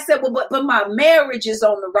 Well, you might say, well, but my marriage is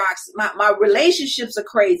on the rocks. My relationships are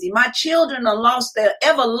crazy. My children are lost their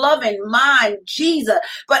ever-loving mind, Jesus.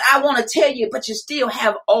 But I want to tell you, but you still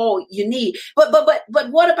have all you need. But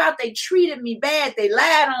what about they treated me bad? They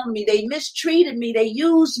lied on me. They mistreated me. They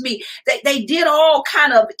used me. They did all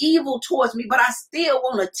kind of evil towards me. But I still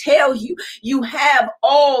want to tell you, you have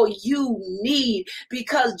all you need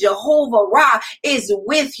because Jehovah Ra is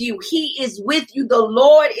with you. He is with you. The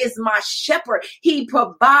Lord is my shepherd. He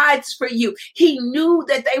provides for you. He knew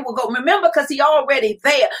that they would go. Remember, because he already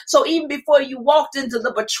there. So even before you walked into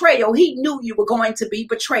the betrayal, he knew you were going to be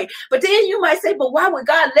betrayed. But then you might say, but why would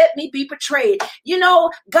God let me be betrayed? You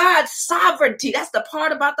know, God's sovereignty. That's the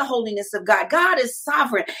part about the holiness of God. God is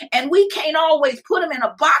sovereign. And we can't always put him in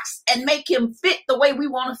a box and make him fit the way we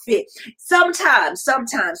want to fit. Sometimes,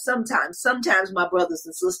 my brothers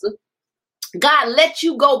and sisters, God let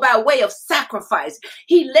you go by way of sacrifice.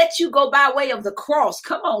 He let you go by way of the cross.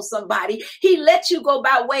 Come on, somebody. He let you go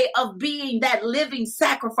by way of being that living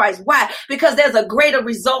sacrifice. Why? Because there's a greater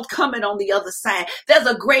result coming on the other side. There's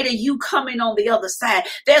a greater you coming on the other side.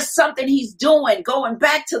 There's something he's doing, going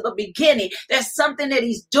back to the beginning. There's something that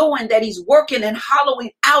he's doing, that he's working and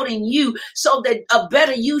hollowing out in you so that a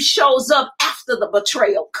better you shows up after the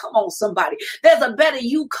betrayal. Come on, somebody. There's a better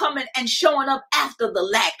you coming and showing up after the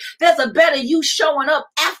lack. There's a better you showing up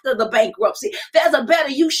after the bankruptcy. There's a better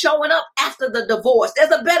you showing up after the divorce. There's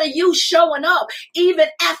a better you showing up even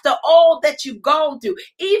after all that you've gone through,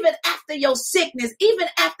 even after your sickness, even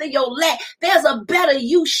after your lack. There's a better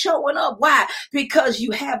you showing up. Why? Because you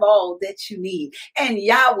have all that you need. And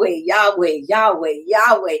Yahweh,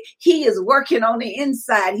 he is working on the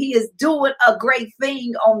inside. He is doing a great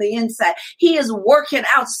thing on the inside. He is working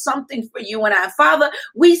out something for you and I. Father,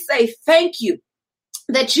 we say thank you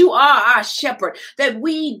that you are our shepherd, that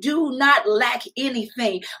we do not lack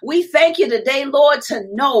anything. We thank you today, Lord, to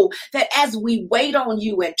know that as we wait on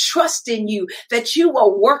you and trust in you, that you are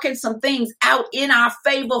working some things out in our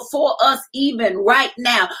favor for us even right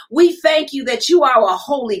now. We thank you that you are a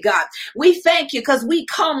holy God. We thank you because we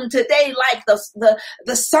come today like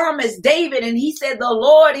the psalmist David, and he said, the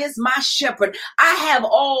Lord is my shepherd. I have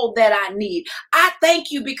all that I need. I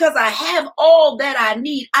thank you because I have all that I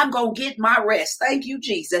need. I'm going to get my rest. Thank you,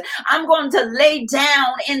 Jesus. I'm going to lay down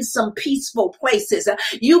in some peaceful places.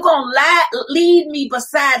 You're going to lead me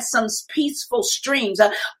beside some peaceful streams.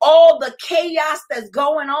 All the chaos that's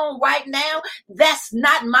going on right now, that's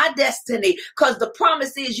not my destiny, because the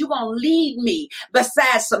promise is you're going to lead me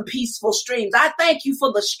beside some peaceful streams. I thank you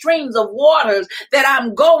for the streams of waters that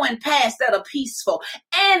I'm going past that are peaceful.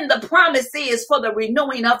 And the promise is for the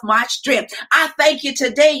renewing of my strength. I thank you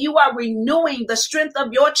today. You are renewing the strength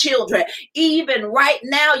of your children. Even right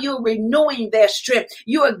now, you're renewing their strength.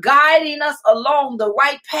 You are guiding us along the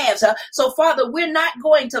right paths. So, Father, we're not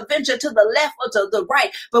going to venture to the left or to the right,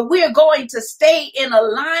 but we're going to stay in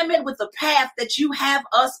alignment with the path that you have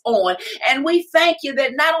us on. And we thank you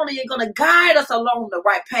that not only you're going to guide us along the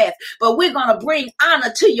right path, but we're going to bring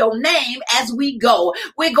honor to your name as we go.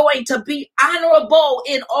 We're going to be honorable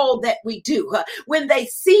in all that we do. When they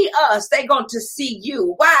see us, they're going to see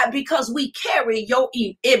you. Why? Because we carry your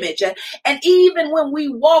image. And even when we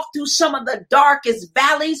walk through some of the darkest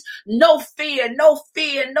valleys, no fear.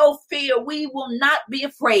 We will not be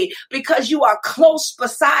afraid because you are close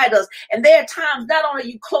beside us. And there are times not only are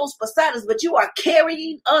you close beside us, but you are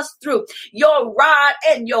carrying us through. Your rod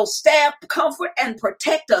and your staff comfort and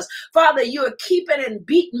protect us. Father, you are keeping and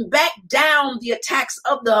beating back down the attacks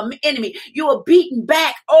of the enemy. You are beating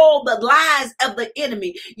back all the lies of the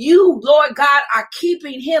enemy. You, Lord God, are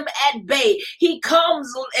keeping him at bay. He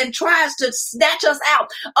comes and tries to snatch us out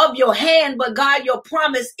of your hand, but God, your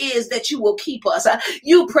promise is that you will keep us.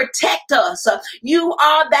 You protect us. You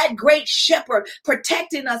are that great shepherd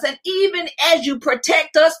protecting us. And even as you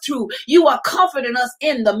protect us through, you are comforting us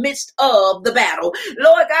in the midst of the battle.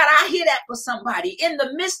 Lord God, I hear that for somebody. In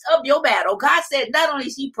the midst of your battle, God said, not only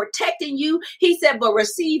is he protecting you, he said, but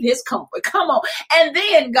receive his comfort. Come on. And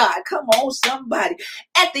then God, come on, somebody.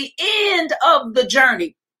 At the end of the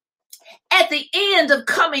journey, at the end of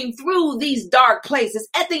coming through these dark places,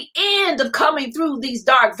 at the end of coming through these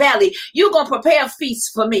dark valleys, you're going to prepare a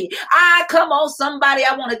feast for me. Come on, somebody,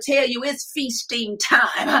 I want to tell you it's feasting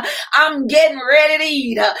time. I'm getting ready to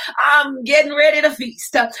eat. I'm getting ready to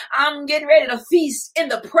feast. I'm getting ready to feast in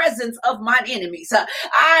the presence of my enemies.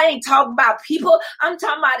 I ain't talking about people. I'm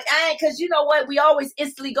talking about, because you know what? We always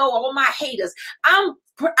instantly go, oh, my haters.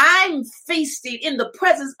 I'm feasting in the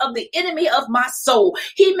presence of the enemy of my soul.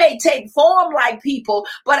 He may take form like people,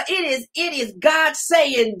 but it is God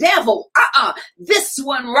saying, devil, this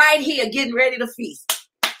one right here getting ready to feast.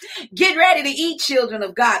 Get ready to eat, children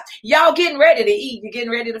of God. Y'all getting ready to eat. You're getting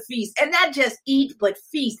ready to feast. And not just eat, but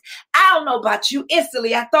feast. I don't know about you.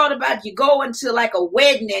 Instantly, I thought about you going to like a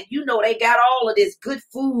wedding and you know they got all of this good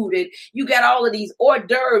food and you got all of these hors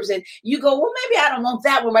d'oeuvres and you go, well, maybe I don't want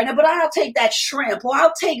that one right now, but I'll take that shrimp or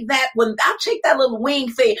I'll take that one. I'll take that little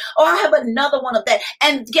wing thing or I'll have another one of that.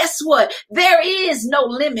 And guess what? There is no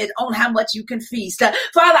limit on how much you can feast.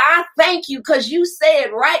 Father, I thank you because you said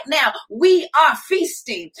right now we are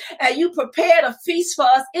feasting. And you prepared a feast for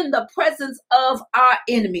us in the presence of our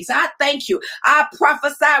enemies. I thank you. I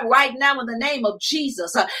prophesy right now in the name of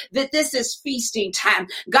Jesus that this is feasting time.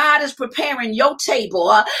 God is preparing your table.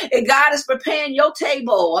 God is preparing your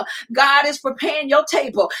table. God is preparing your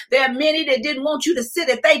table. There are many that didn't want you to sit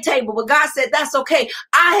at their table, but God said, that's okay.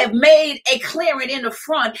 I have made a clearing in the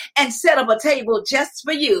front and set up a table just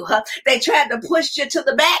for you. They tried to push you to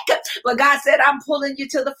the back, but God said, I'm pulling you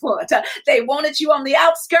to the front. They wanted you on the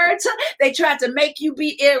outskirts. They tried to make you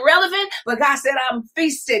be irrelevant, but God said, I'm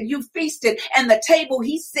feasted. You feasted, and the table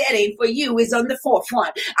he's setting for you is on the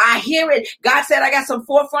forefront. I hear it. God said, I got some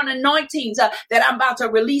forefront anointings that I'm about to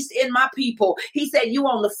release in my people. He said, you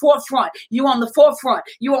on the forefront. You on the forefront.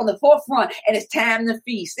 You on the forefront, and it's time to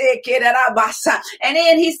feast. And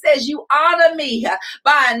then he says, you honor me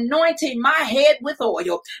by anointing my head with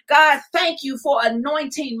oil. God, thank you for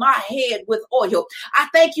anointing my head with oil. I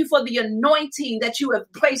thank you for the anointing that you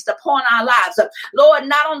have placed upon our lives. Lord,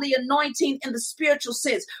 not only anointing in the spiritual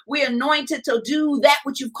sense, we're anointed to do that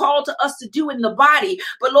which you've called to us to do in the body.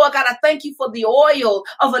 But Lord God, I thank you for the oil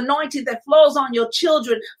of anointing that flows on your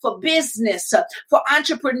children for business, for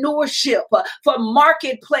entrepreneurship, for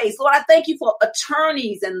marketplace. Lord, I thank you for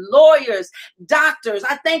attorneys and lawyers, doctors.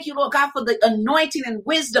 I thank you, Lord God, for the anointing and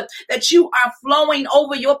wisdom that you are flowing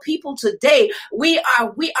over your people today.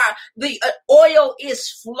 The oil is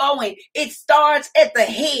flowing. It starts at the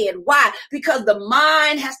head. Why? Because the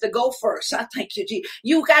mind has to go first. I thank you, G.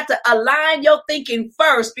 You got to align your thinking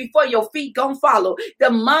first before your feet gonna follow. The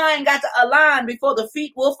mind got to align before the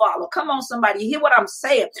feet will follow. Come on, somebody. Hear what I'm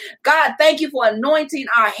saying. God, thank you for anointing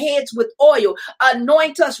our heads with oil.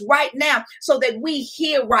 Anoint us right now so that we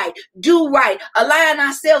hear right, do right, align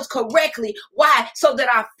ourselves correctly. Why? So that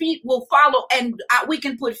our feet will follow and we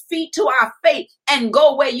can put feet to our faith and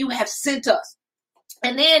go where you have sent us.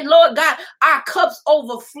 And then, Lord God, our cups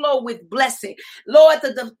overflow with blessing. Lord,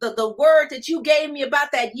 the word that you gave me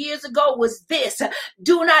about that years ago was this: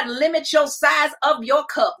 do not limit your size of your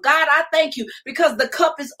cup. God, I thank you because the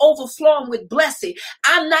cup is overflowing with blessing.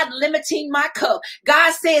 I'm not limiting my cup.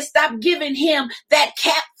 God said, stop giving him that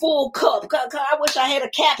cap full cup. I wish I had a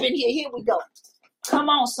cap in here. Here we go. Come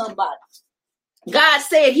on, somebody. God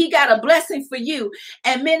said he got a blessing for you,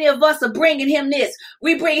 and many of us are bringing him this.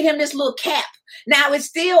 We bringing him this little cap. Now it's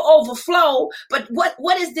still overflow, but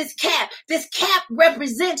what is this cap? This cap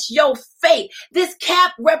represents your faith. This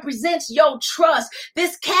cap represents your trust.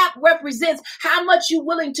 This cap represents how much you're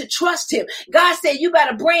willing to trust him. God said you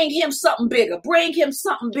better bring him something bigger. Bring him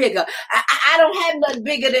something bigger. I don't have nothing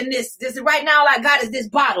bigger than this. This right now all I got is this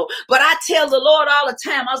bottle. But I tell the Lord all the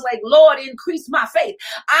time, I was like, Lord, increase my faith.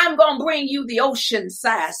 I'm going to bring you the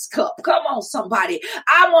ocean-sized cup. Come on, somebody.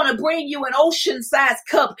 I want to bring you an ocean-sized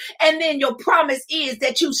cup, and then your promise is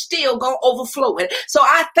that you still gonna overflow it. So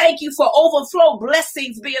I thank you for overflow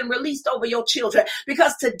blessings being released over your children,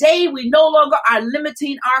 because today we no longer are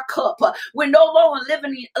limiting our cup. We're no longer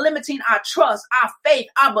limiting our trust, our faith,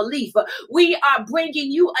 our belief. We are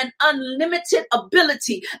bringing you an unlimited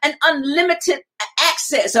ability, an unlimited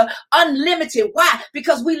access, unlimited. Why?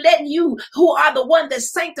 Because we letting you, who are the one that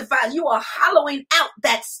sanctifies, you are hollowing out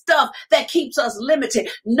that stuff that keeps us limited.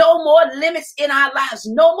 No more limits in our lives.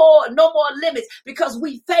 No more limits, because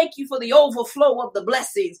we thank you for the overflow of the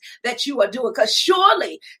blessings that you are doing. Because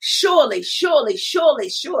surely,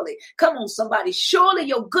 come on, somebody, surely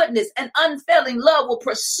your goodness and unfailing love will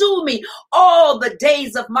pursue me all the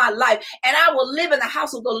days of my life, and I will live in the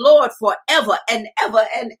house of the Lord forever and ever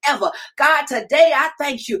and ever. God, today I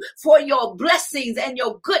thank you for your blessings and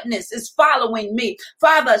your goodness is following me.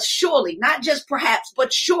 Father, surely, not just perhaps,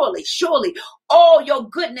 but surely, all your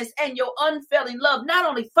goodness and your unfailing love not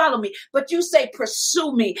only follow me, but you say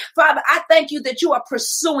pursue me. Father, I thank you that you are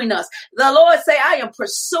pursuing us. The Lord say, I am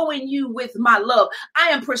pursuing you with my love. I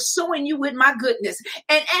am pursuing you with my goodness.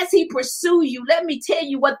 And as he pursues you, let me tell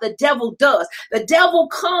you what the devil does. The devil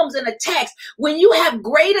comes and attacks. When you have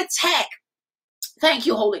great attack, thank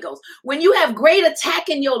you, Holy Ghost. When you have great attack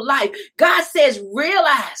in your life, God says,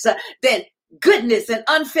 realize that goodness and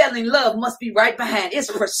unfailing love must be right behind.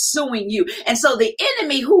 It's pursuing you. And so the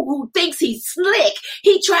enemy who thinks he's slick,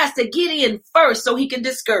 he tries to get in first so he can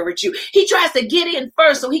discourage you. He tries to get in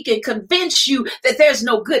first so he can convince you that there's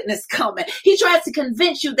no goodness coming. He tries to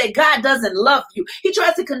convince you that God doesn't love you. He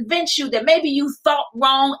tries to convince you that maybe you thought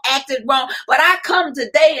wrong, acted wrong. But I come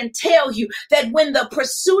today and tell you that when the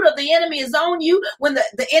pursuit of the enemy is on you, when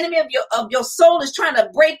the enemy of your soul is trying to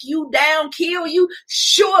break you down, kill you,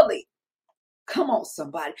 surely, come on,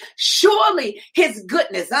 somebody. Surely his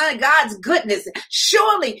goodness, God's goodness,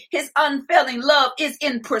 surely his unfailing love is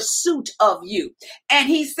in pursuit of you. And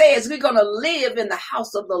he says we're going to live in the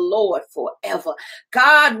house of the Lord forever.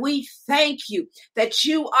 God, we thank you that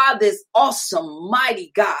you are this awesome,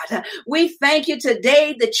 mighty God. We thank you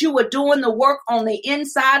today that you are doing the work on the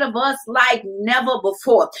inside of us like never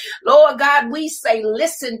before. Lord God, we say,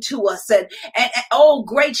 listen to us. And oh,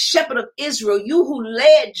 great shepherd of Israel, you who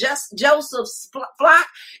led just Joseph's flock,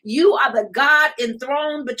 you are the God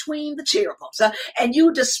enthroned between the cherubims, and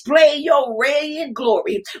you display your radiant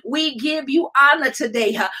glory. We give you honor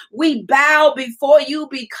today. We bow before you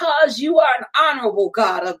because you are an honorable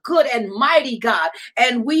God, a good and mighty God,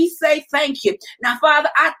 and we say thank you. Now, Father,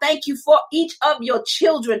 I thank you for each of your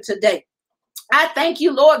children today. I thank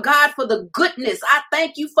you, Lord God, for the goodness. I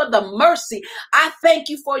thank you for the mercy. I thank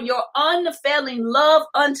you for your unfailing love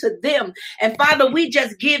unto them. And Father, we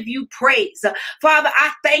just give you praise. Father,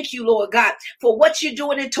 I thank you, Lord God, for what you're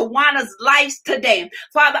doing in Tawana's life today.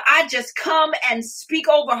 Father, I just come and speak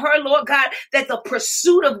over her, Lord God, that the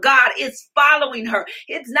pursuit of God is following her.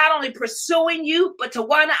 It's not only pursuing you, but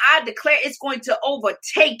Tawana, I declare it's going to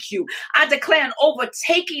overtake you. I declare an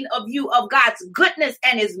overtaking of you, of God's goodness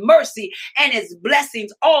and his mercy and his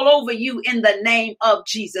blessings all over you in the name of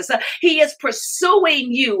Jesus. He is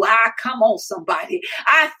pursuing you. Come on, somebody.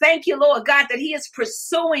 I thank you, Lord God, that he is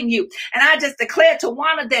pursuing you. And I just declare to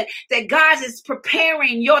Wanda that God is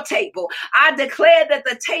preparing your table. I declare that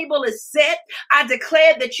the table is set. I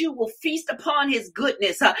declare that you will feast upon his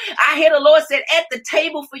goodness. I hear the Lord said at the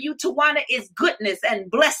table for you, Tawana, is goodness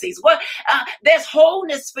and blessings. There's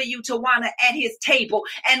wholeness for you, Tawana, at his table.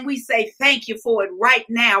 And we say thank you for it right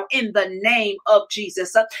now in the name of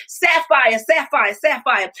Jesus. Sapphire,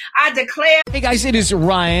 I declare. Hey guys, it is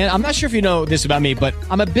Ryan. I'm not sure if you know this about me, but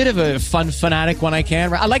I'm a bit of a fun fanatic when I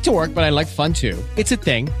can. I like to work, but I like fun too. It's a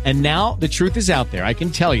thing. And now the truth is out there. I can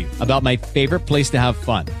tell you about my favorite place to have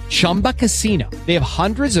fun. Chumba Casino. They have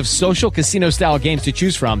hundreds of social casino style games to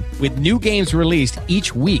choose from with new games released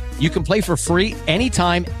each week. You can play for free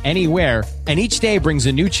anytime, anywhere. And each day brings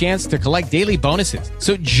a new chance to collect daily bonuses.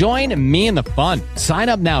 So join me in the fun. Sign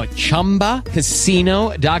up now at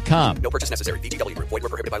ChumbaCasino.com. No purchase necessary. VGW. Void where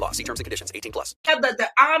prohibited by law. See terms and conditions. 18+. The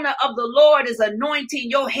honor of the Lord is anointing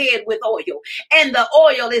your head with oil. And the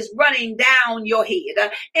oil is running down your head.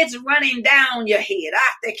 It's running down your head.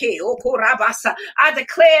 I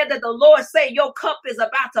declare that the Lord say your cup is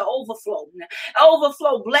about to overflow.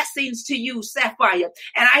 Overflow blessings to you, Sapphire.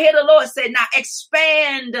 And I hear the Lord say, now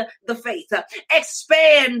expand the faith.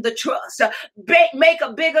 Expand the trust. Make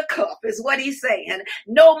a bigger cup is what he's saying.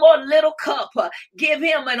 No more little cup. Give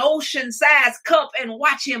him an ocean-sized cup and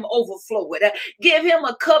watch him overflow it. Give him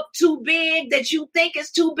a cup too big that you think is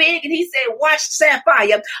too big. And he said, watch,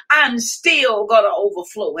 Sapphire, I'm still going to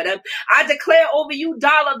overflow it. I declare over you,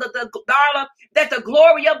 Darla, that the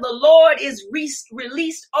glory of the Lord is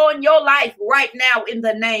released on your life right now in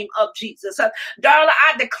the name of Jesus. Darla,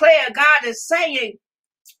 I declare God is saying,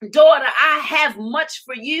 daughter, I have much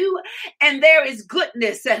for you, and there is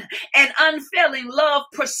goodness and unfailing love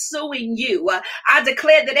pursuing you. I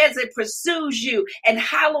declare that as it pursues you and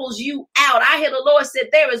hollows you out, I hear the Lord said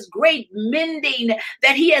there is great mending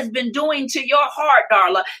that he has been doing to your heart,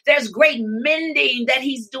 Darla. There's great mending that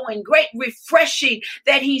he's doing, great refreshing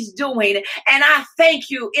that he's doing. And I thank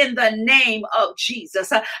you in the name of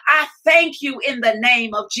Jesus. I thank you in the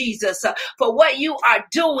name of Jesus for what you are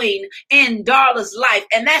doing in Darla's life.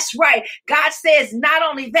 And that's right. God says not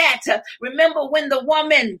only that, remember when the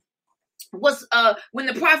woman was when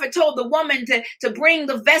the prophet told the woman to bring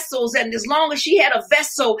the vessels, and as long as she had a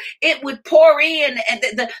vessel, it would pour in, and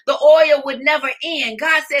the oil would never end.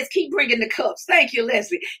 God says, keep bringing the cups. Thank you,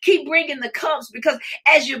 Leslie. Keep bringing the cups, because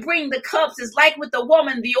as you bring the cups, it's like with the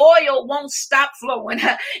woman, the oil won't stop flowing.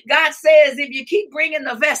 God says, if you keep bringing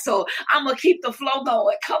the vessel, I'm going to keep the flow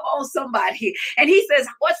going. Come on, somebody. And he says,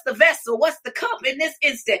 what's the vessel? What's the cup in this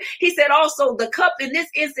instant? He said also, the cup in this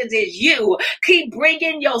instant is you. Keep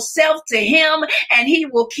bringing yourself to him, and he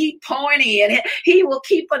will keep pouring in. He will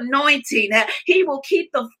keep anointing. He will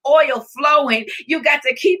keep the oil flowing. You got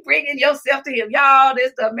to keep bringing yourself to him. Y'all,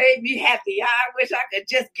 this has made me happy. I wish I could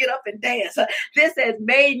just get up and dance. This has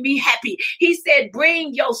made me happy. He said,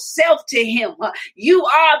 bring yourself to him. You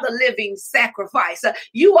are the living sacrifice.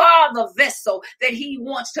 You are the vessel that he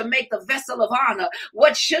wants to make the vessel of honor.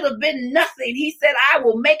 What should have been nothing, he said, I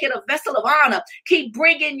will make it a vessel of honor. Keep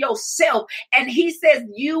bringing yourself. And he says,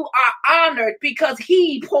 you are honored because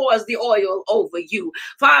he pours the oil over you.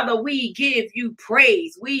 Father, we give you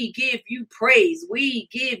praise. We give you praise. We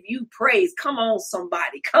give you praise. Come on,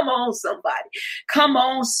 somebody. Come on, somebody. Come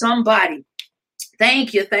on, somebody.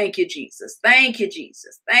 Thank you, Jesus. Thank you,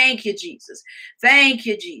 Jesus. Thank you, Jesus. Thank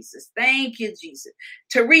you, Jesus. Thank you, Jesus.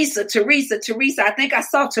 Teresa. I think I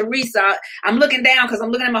saw Teresa. I'm looking down because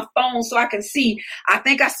I'm looking at my phone so I can see. I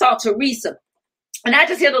think I saw Teresa. And I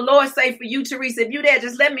just hear the Lord say for you, Teresa, if you're there,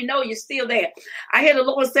 just let me know you're still there. I hear the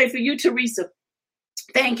Lord say for you, Teresa.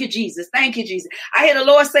 Thank you, Jesus. Thank you, Jesus. I hear the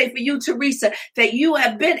Lord say for you, Teresa, that you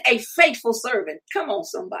have been a faithful servant. Come on,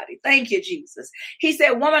 somebody. Thank you, Jesus. He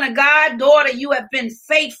said, woman of God, daughter, you have been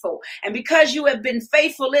faithful. And because you have been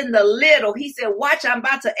faithful in the little, he said, watch, I'm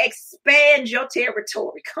about to expand your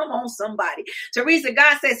territory. Come on, somebody. Teresa,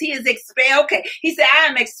 God says he is expand. Okay. He said, I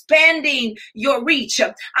am expanding your reach.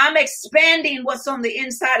 I'm expanding what's on the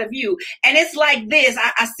inside of you. And it's like this.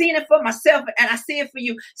 I seen it for myself and I see it for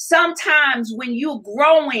you. Sometimes when you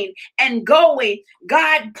growing and going,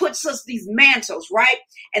 God puts us these mantles, right?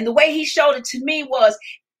 And the way he showed it to me was,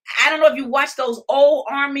 I don't know if you watch those old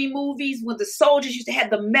army movies when the soldiers used to have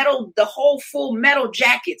the metal, the whole full metal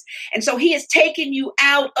jackets. And so he is taking you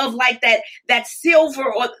out of like that silver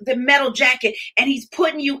or the metal jacket, and he's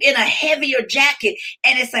putting you in a heavier jacket,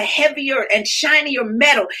 and it's a heavier and shinier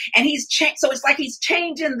metal. And so it's like he's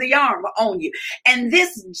changing the armor on you. And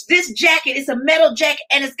this jacket is a metal jacket,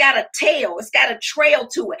 and it's got a tail. It's got a trail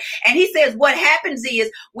to it. And he says what happens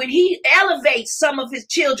is when he elevates some of his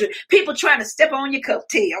children, people trying to step on your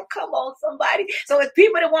coattail. Come on, somebody. So it's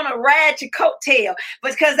people that want to ride your coattail,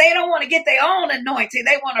 but because they don't want to get their own anointing,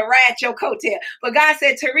 they want to ride your coattail. But God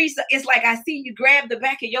said, Teresa, it's like I see you grab the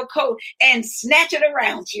back of your coat and snatch it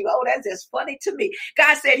around you. Oh, that's just funny to me.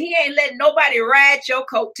 God said he ain't letting nobody ride your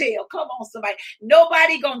coattail. Come on, somebody.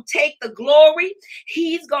 Nobody gonna take the glory.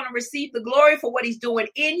 He's gonna receive the glory for what he's doing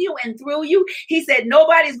in you and through you. He said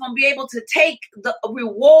nobody's gonna be able to take the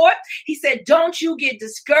reward. He said, don't you get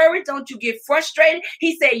discouraged. Don't you get frustrated.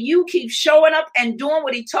 He said, you keep showing up and doing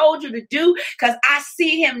what he told you to do, because I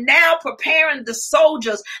see him now preparing the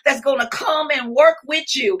soldiers that's going to come and work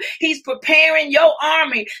with you. He's preparing your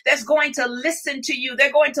army that's going to listen to you.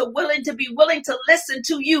 They're going to be willing to listen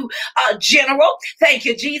to you, general. Thank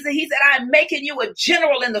you, Jesus. He said, I'm making you a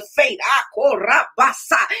general in the faith.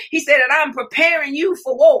 He said, and I'm preparing you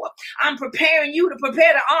for war. I'm preparing you to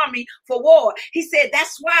prepare the army for war. He said,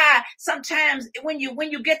 that's why sometimes when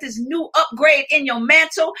you get this new upgrade in your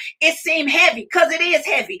mantle, it seems heavy, because it is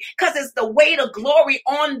heavy, because it's the weight of glory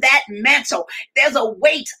on that mantle. There's a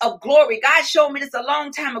weight of glory. God showed me this a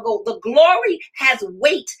long time ago. The glory has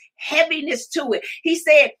weight, heaviness to it. He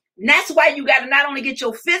said, and that's why you got to not only get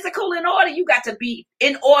your physical in order, you got to be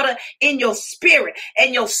in order in your spirit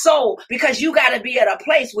and your soul, because you got to be at a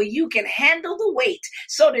place where you can handle the weight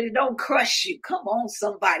so that it don't crush you. Come on,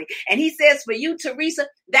 somebody. And he says for you, Teresa,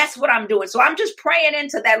 that's what I'm doing. So I'm just praying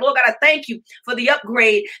into that. Lord God, I thank you for the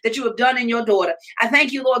upgrade that you have done in your daughter. I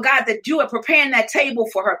thank you, Lord God, that you are preparing that table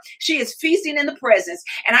for her. She is feasting in the presence.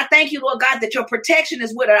 And I thank you, Lord God, that your protection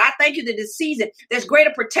is with her. I thank you that this season, there's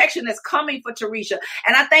greater protection that's coming for Teresa.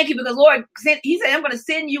 And I thank you because, Lord, he said, I'm going to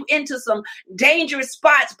send you into some dangerous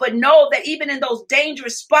spots, but know that even in those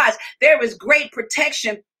dangerous spots, there is great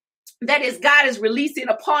protection that is God is releasing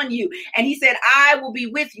upon you. And he said, I will be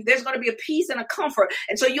with you. There's going to be a peace and a comfort.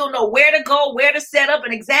 And so you'll know where to go, where to set up,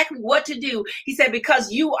 and exactly what to do. He said,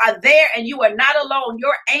 because you are there and you are not alone.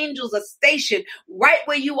 Your angels are stationed right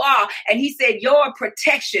where you are. And he said, your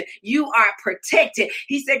protection, you are protected.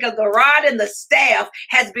 He said, because the rod and the staff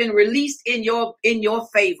has been released in your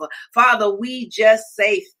favor. Father, we just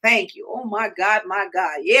say thank you. Oh my God, my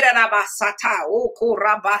God.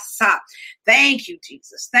 Thank you,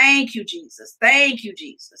 Jesus. Thank Thank you, Jesus. Thank you,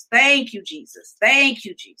 Jesus. Thank you, Jesus. Thank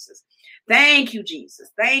you, Jesus. Thank you,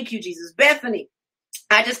 Jesus. Thank you, Jesus. Bethany,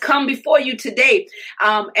 I just come before you today.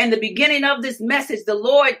 And the beginning of this message, the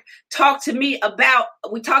Lord talked to me about,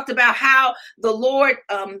 we talked about how the Lord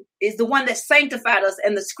is the one that sanctified us.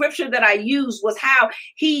 And the scripture that I used was how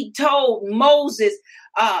he told Moses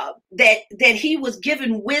that he was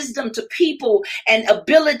given wisdom to people and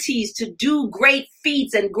abilities to do great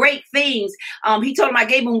feats and great things. He told him I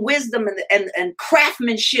gave him wisdom and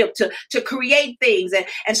craftsmanship to create things.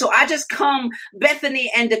 And so I just come,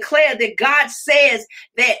 Bethany, and declare that God says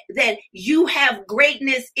that you have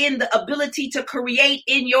greatness in the ability to create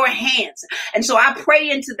in your hands. And so I pray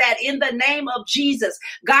into that in the name of Jesus.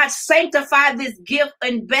 God, sanctify this gift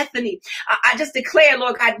in Bethany. I just declare,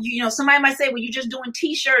 Lord God, somebody might say, well, you're just doing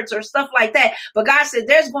t-shirts or stuff like that. But God said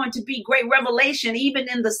there's going to be great revelation even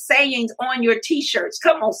in the sayings on your t-shirts.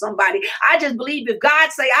 Come on, somebody. I just believe if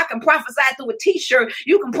God say I can prophesy through a t-shirt,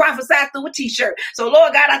 you can prophesy through a t-shirt. So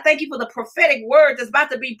Lord God, I thank you for the prophetic word that's about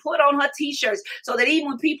to be put on her t-shirts so that even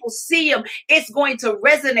when people see them, it's going to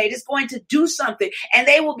resonate. It's going to do something and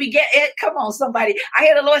they will begin. Come on, somebody. I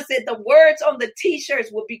hear the Lord said the words on the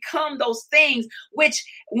t-shirts will become those things which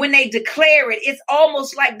when they declare it, it's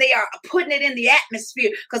almost like they are putting it in the atmosphere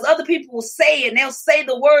because other people will say it and they'll say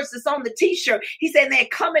the words that's on the t-shirt. He said they're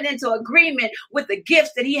coming into agreement with the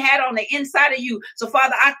gifts that he had on the inside of you. So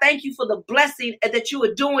Father, I thank you for the blessing that you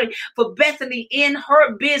are doing for Bethany in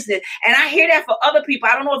her business. And I hear that for other people.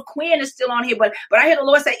 I don't know if Quinn is still on here, but I hear the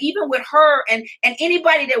Lord say, even with her and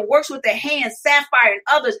anybody that works with their hands, Sapphire and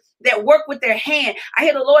others that work with their hand, I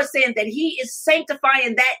hear the Lord saying that he is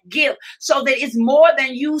sanctifying that gift so that it's more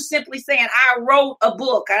than you simply saying, I wrote a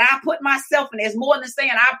book and I put myself in it. It's more than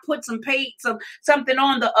saying I put something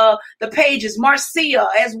on the pages. Marcia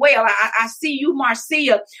as well. I see you,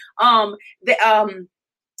 Marcia.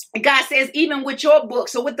 God says, even with your book,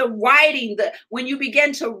 so with the writing, when you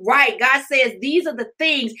begin to write, God says, these are the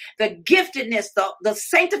things, the giftedness, the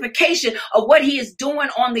sanctification of what he is doing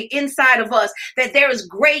on the inside of us, that there is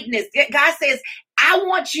greatness. God says, I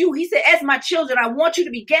want you, he said, as my children, I want you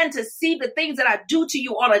to begin to see the things that I do to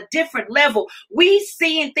you on a different level. We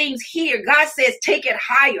seeing things here. God says, take it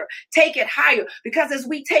higher, because as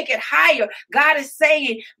we take it higher, God is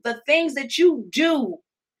saying the things that you do,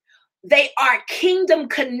 they are kingdom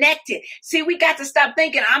connected. See, we got to stop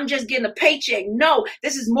thinking I'm just getting a paycheck. No,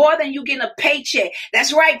 this is more than you getting a paycheck.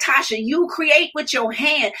 That's right, Tasha. You create with your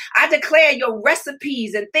hand. I declare your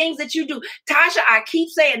recipes and things that you do. Tasha, I keep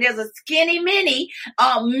saying there's a skinny mini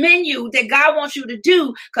menu that God wants you to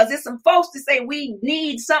do because there's some folks that say we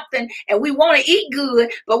need something and we want to eat good,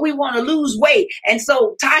 but we want to lose weight. And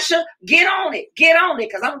so, Tasha, get on it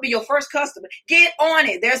because I'm going to be your first customer. Get on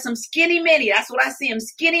it. There's some skinny mini. That's what I see them,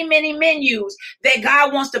 skinny mini menus that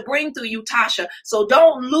God wants to bring through you, Tasha. So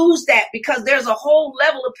don't lose that because there's a whole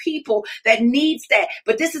level of people that needs that.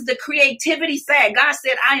 But this is the creativity side. God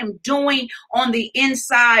said, I am doing on the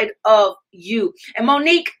inside of you. And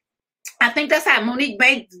Monique, I think that's how Monique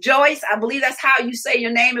Banks Joyce, I believe that's how you say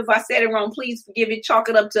your name. If I said it wrong, please forgive me. Chalk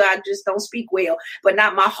it up to I just don't speak well, but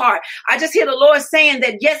not my heart. I just hear the Lord saying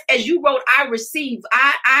that, yes, as you wrote, I receive.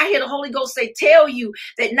 I hear the Holy Ghost say, tell you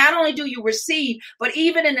that not only do you receive, but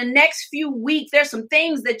even in the next few weeks, there's some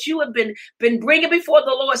things that you have been bringing before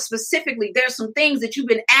the Lord specifically. There's some things that you've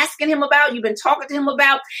been asking him about. You've been talking to him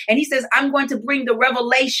about. And he says, I'm going to bring the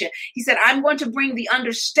revelation. He said, I'm going to bring the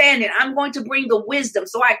understanding. I'm going to bring the wisdom.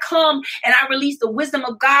 So I come and I release the wisdom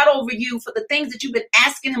of God over you for the things that you've been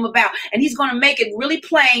asking him about. And he's going to make it really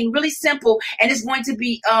plain, really simple. And it's going to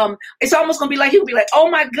be, it's almost going to be like, he'll be like,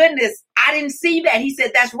 oh my goodness, I didn't see that. He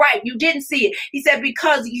said, that's right. You didn't see it. He said,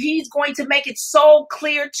 because he's going to make it so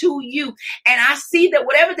clear to you. And I see that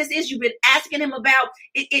whatever this is you've been asking him about,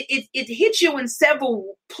 it hits you in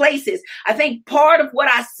several places. I think part of what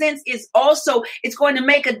I sense is also, it's going to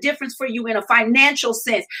make a difference for you in a financial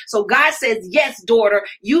sense. So God says, yes, daughter,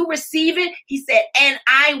 you receive it. He said, and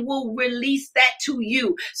I will release that to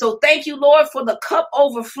you. So thank you, Lord, for the cup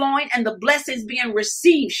overflowing and the blessings being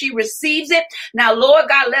received. She receives it. Now, Lord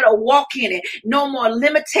God, let her walk in it. No more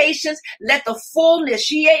limitations. Let the fullness.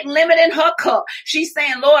 She ain't limiting her cup. She's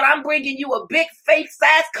saying, Lord, I'm bringing you a big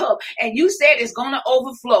faith-sized cup. And you said it's going to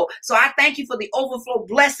overflow. So I thank you for the overflow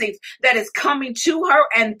blessings that is coming to her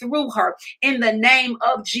and through her in the name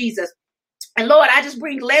of Jesus. And Lord, I just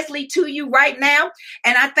bring Leslie to you right now.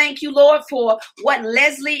 And I thank you, Lord, for what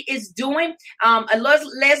Leslie is doing.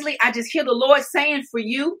 Leslie, I just hear the Lord saying for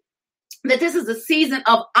you that this is a season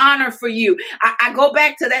of honor for you. I go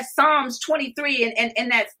back to that Psalms 23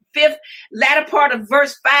 and that fifth latter part of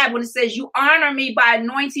verse 5 when it says, you honor me by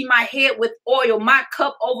anointing my head with oil. My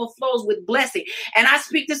cup overflows with blessing. And I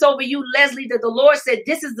speak this over you, Leslie, that the Lord said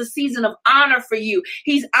this is the season of honor for you.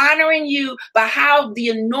 He's honoring you by how the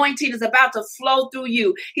anointing is about to flow through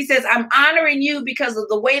you. He says, I'm honoring you because of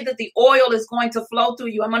the way that the oil is going to flow through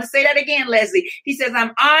you. I'm going to say that again, Leslie. He says,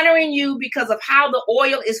 I'm honoring you because of how the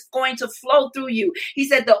oil is going to flow through you. He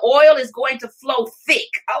said, the oil is going to flow thick.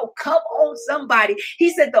 Oh, come on, somebody.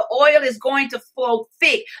 He said, the oil is going to flow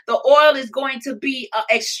thick. The oil is going to be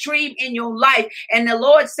extreme in your life. And the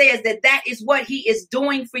Lord says that that is what he is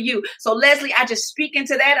doing for you. So Leslie, I just speak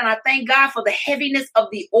into that. And I thank God for the heaviness of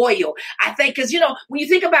the oil. I think, because, when you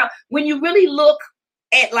think about, when you really look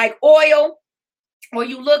at like oil, or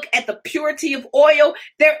you look at the purity of oil,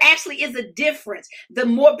 there actually is a difference. The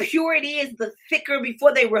more pure it is, the thicker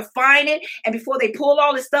before they refine it and before they pull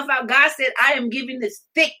all this stuff out. God said, I am giving this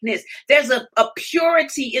thickness. There's a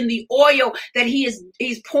purity in the oil that he's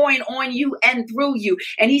pouring on you and through you.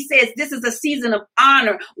 And he says, this is a season of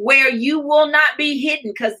honor where you will not be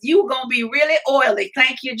hidden because you're going to be really oily.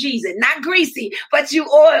 Thank you, Jesus. Not greasy, but you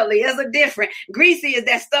oily. There's a difference. Greasy is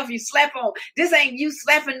that stuff you slap on. This ain't you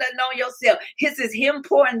slapping nothing on yourself. This is him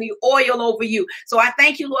pouring the oil over you. So I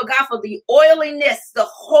thank you, Lord God, for the oiliness, the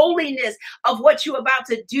holiness of what you're about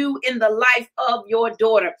to do in the life of your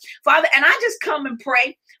daughter. Father, and I just come and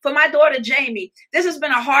pray for my daughter, Jamie. This has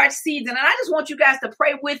been a hard season, and I just want you guys to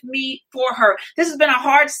pray with me for her. This has been a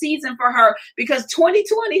hard season for her because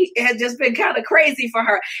 2020 has just been kind of crazy for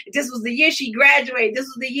her. This was the year she graduated. This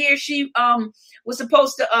was the year she was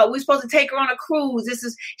supposed to, we were supposed to take her on a cruise.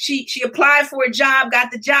 She applied for a job,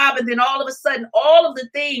 got the job, and then all of a sudden, all of the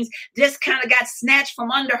things just kind of got snatched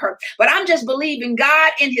from under her. But I'm just believing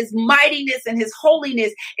God in his mightiness and his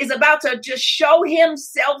holiness is about to just show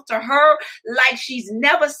himself to her like she's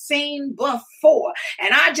never seen before.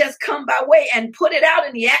 And I just come by way and put it out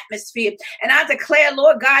in the atmosphere. And I declare,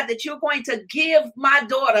 Lord God, that you're going to give my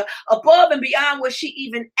daughter above and beyond what she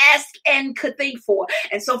even asked and could think for.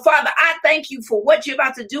 And so, Father, I thank you for what you're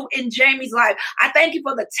about to do in Jamie's life. I thank you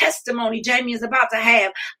for the testimony Jamie is about to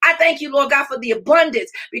have. I thank you, Lord God, for the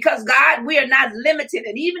abundance because, God, we are not limited.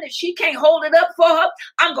 And even if she can't hold it up for her,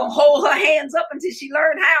 I'm going to hold her hands up until she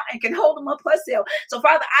learns how and can hold them up herself. So,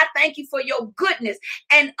 Father, I thank you for your goodness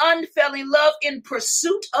and unfailing love in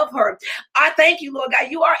pursuit of her. I thank you, Lord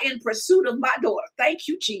God. You are in pursuit of my daughter. Thank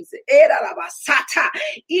you, Jesus.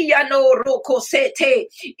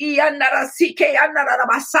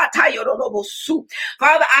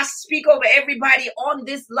 Father, I speak over everybody on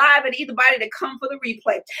this live and anybody that come for the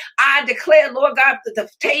replay. I declare, Lord God, that the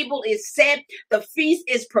table is set, the feast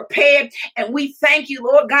is prepared, and we thank you,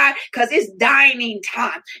 Lord God, because it's dining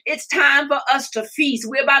time. It's time for us to feast.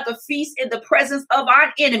 We're about to feast in the presence of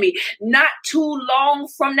our enemy. Not too long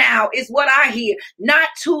from now is what I hear. Not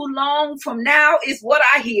too long from now is what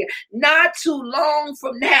I hear. Not too long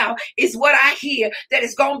from now is what I hear, that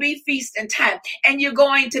it's going to be feasting time and you're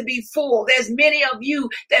going to be full. There's many of you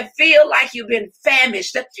that feel like you've been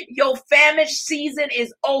famished. Your famished season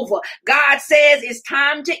is over. God says it's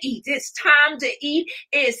time to eat. It's time to eat.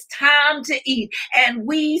 It's time to eat. And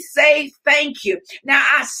we say thank you. Now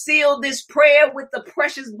I seal this prayer with the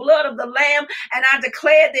precious blood of the Lamb, and I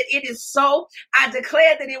declare that it is so. I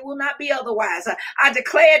declare that it will not be otherwise. I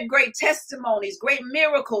declare great testimonies, great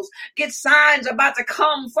miracles, get signs about to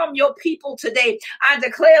come from your people today. I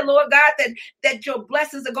declare, Lord God, that your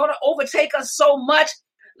blessings are going to overtake us so much,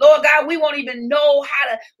 Lord God, we won't even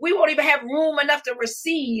we won't even have room enough to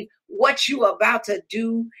receive what you are about to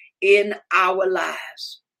do in our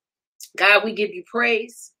lives. God, we give you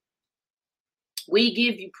praise. We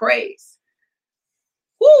give you praise.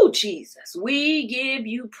 Woo, Jesus, we give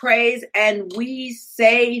you praise and we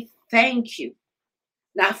say thank you.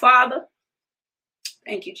 Now, Father,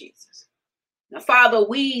 thank you, Jesus. Now, Father,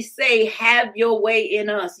 we say have your way in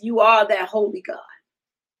us. You are that holy God.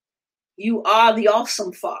 You are the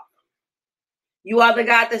awesome Father. You are the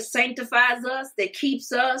God that sanctifies us, that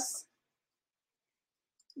keeps us.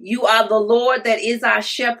 You are the Lord that is our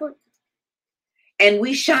shepherd. And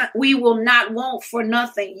we will not want for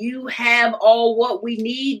nothing. You have all what we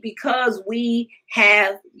need because we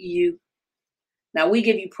have you. Now we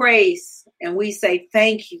give you praise and we say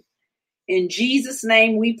thank you. In Jesus'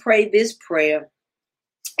 name we pray this prayer.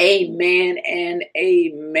 Amen and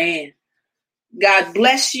amen. God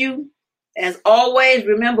bless you. As always,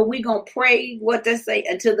 remember, we're going to pray what they say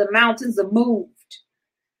until the mountains are moved.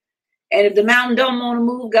 And if the mountain don't want to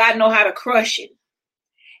move, God know how to crush it.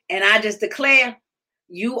 And I just declare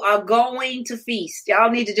You are going to feast. Y'all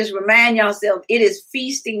need to just remind yourself, it is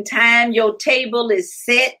feasting time. Your table is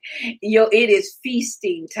set. It is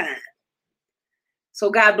feasting time. So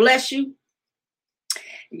God bless you.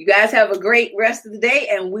 You guys have a great rest of the day,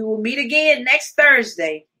 and we will meet again next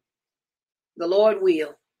Thursday. The Lord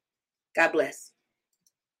will. God bless.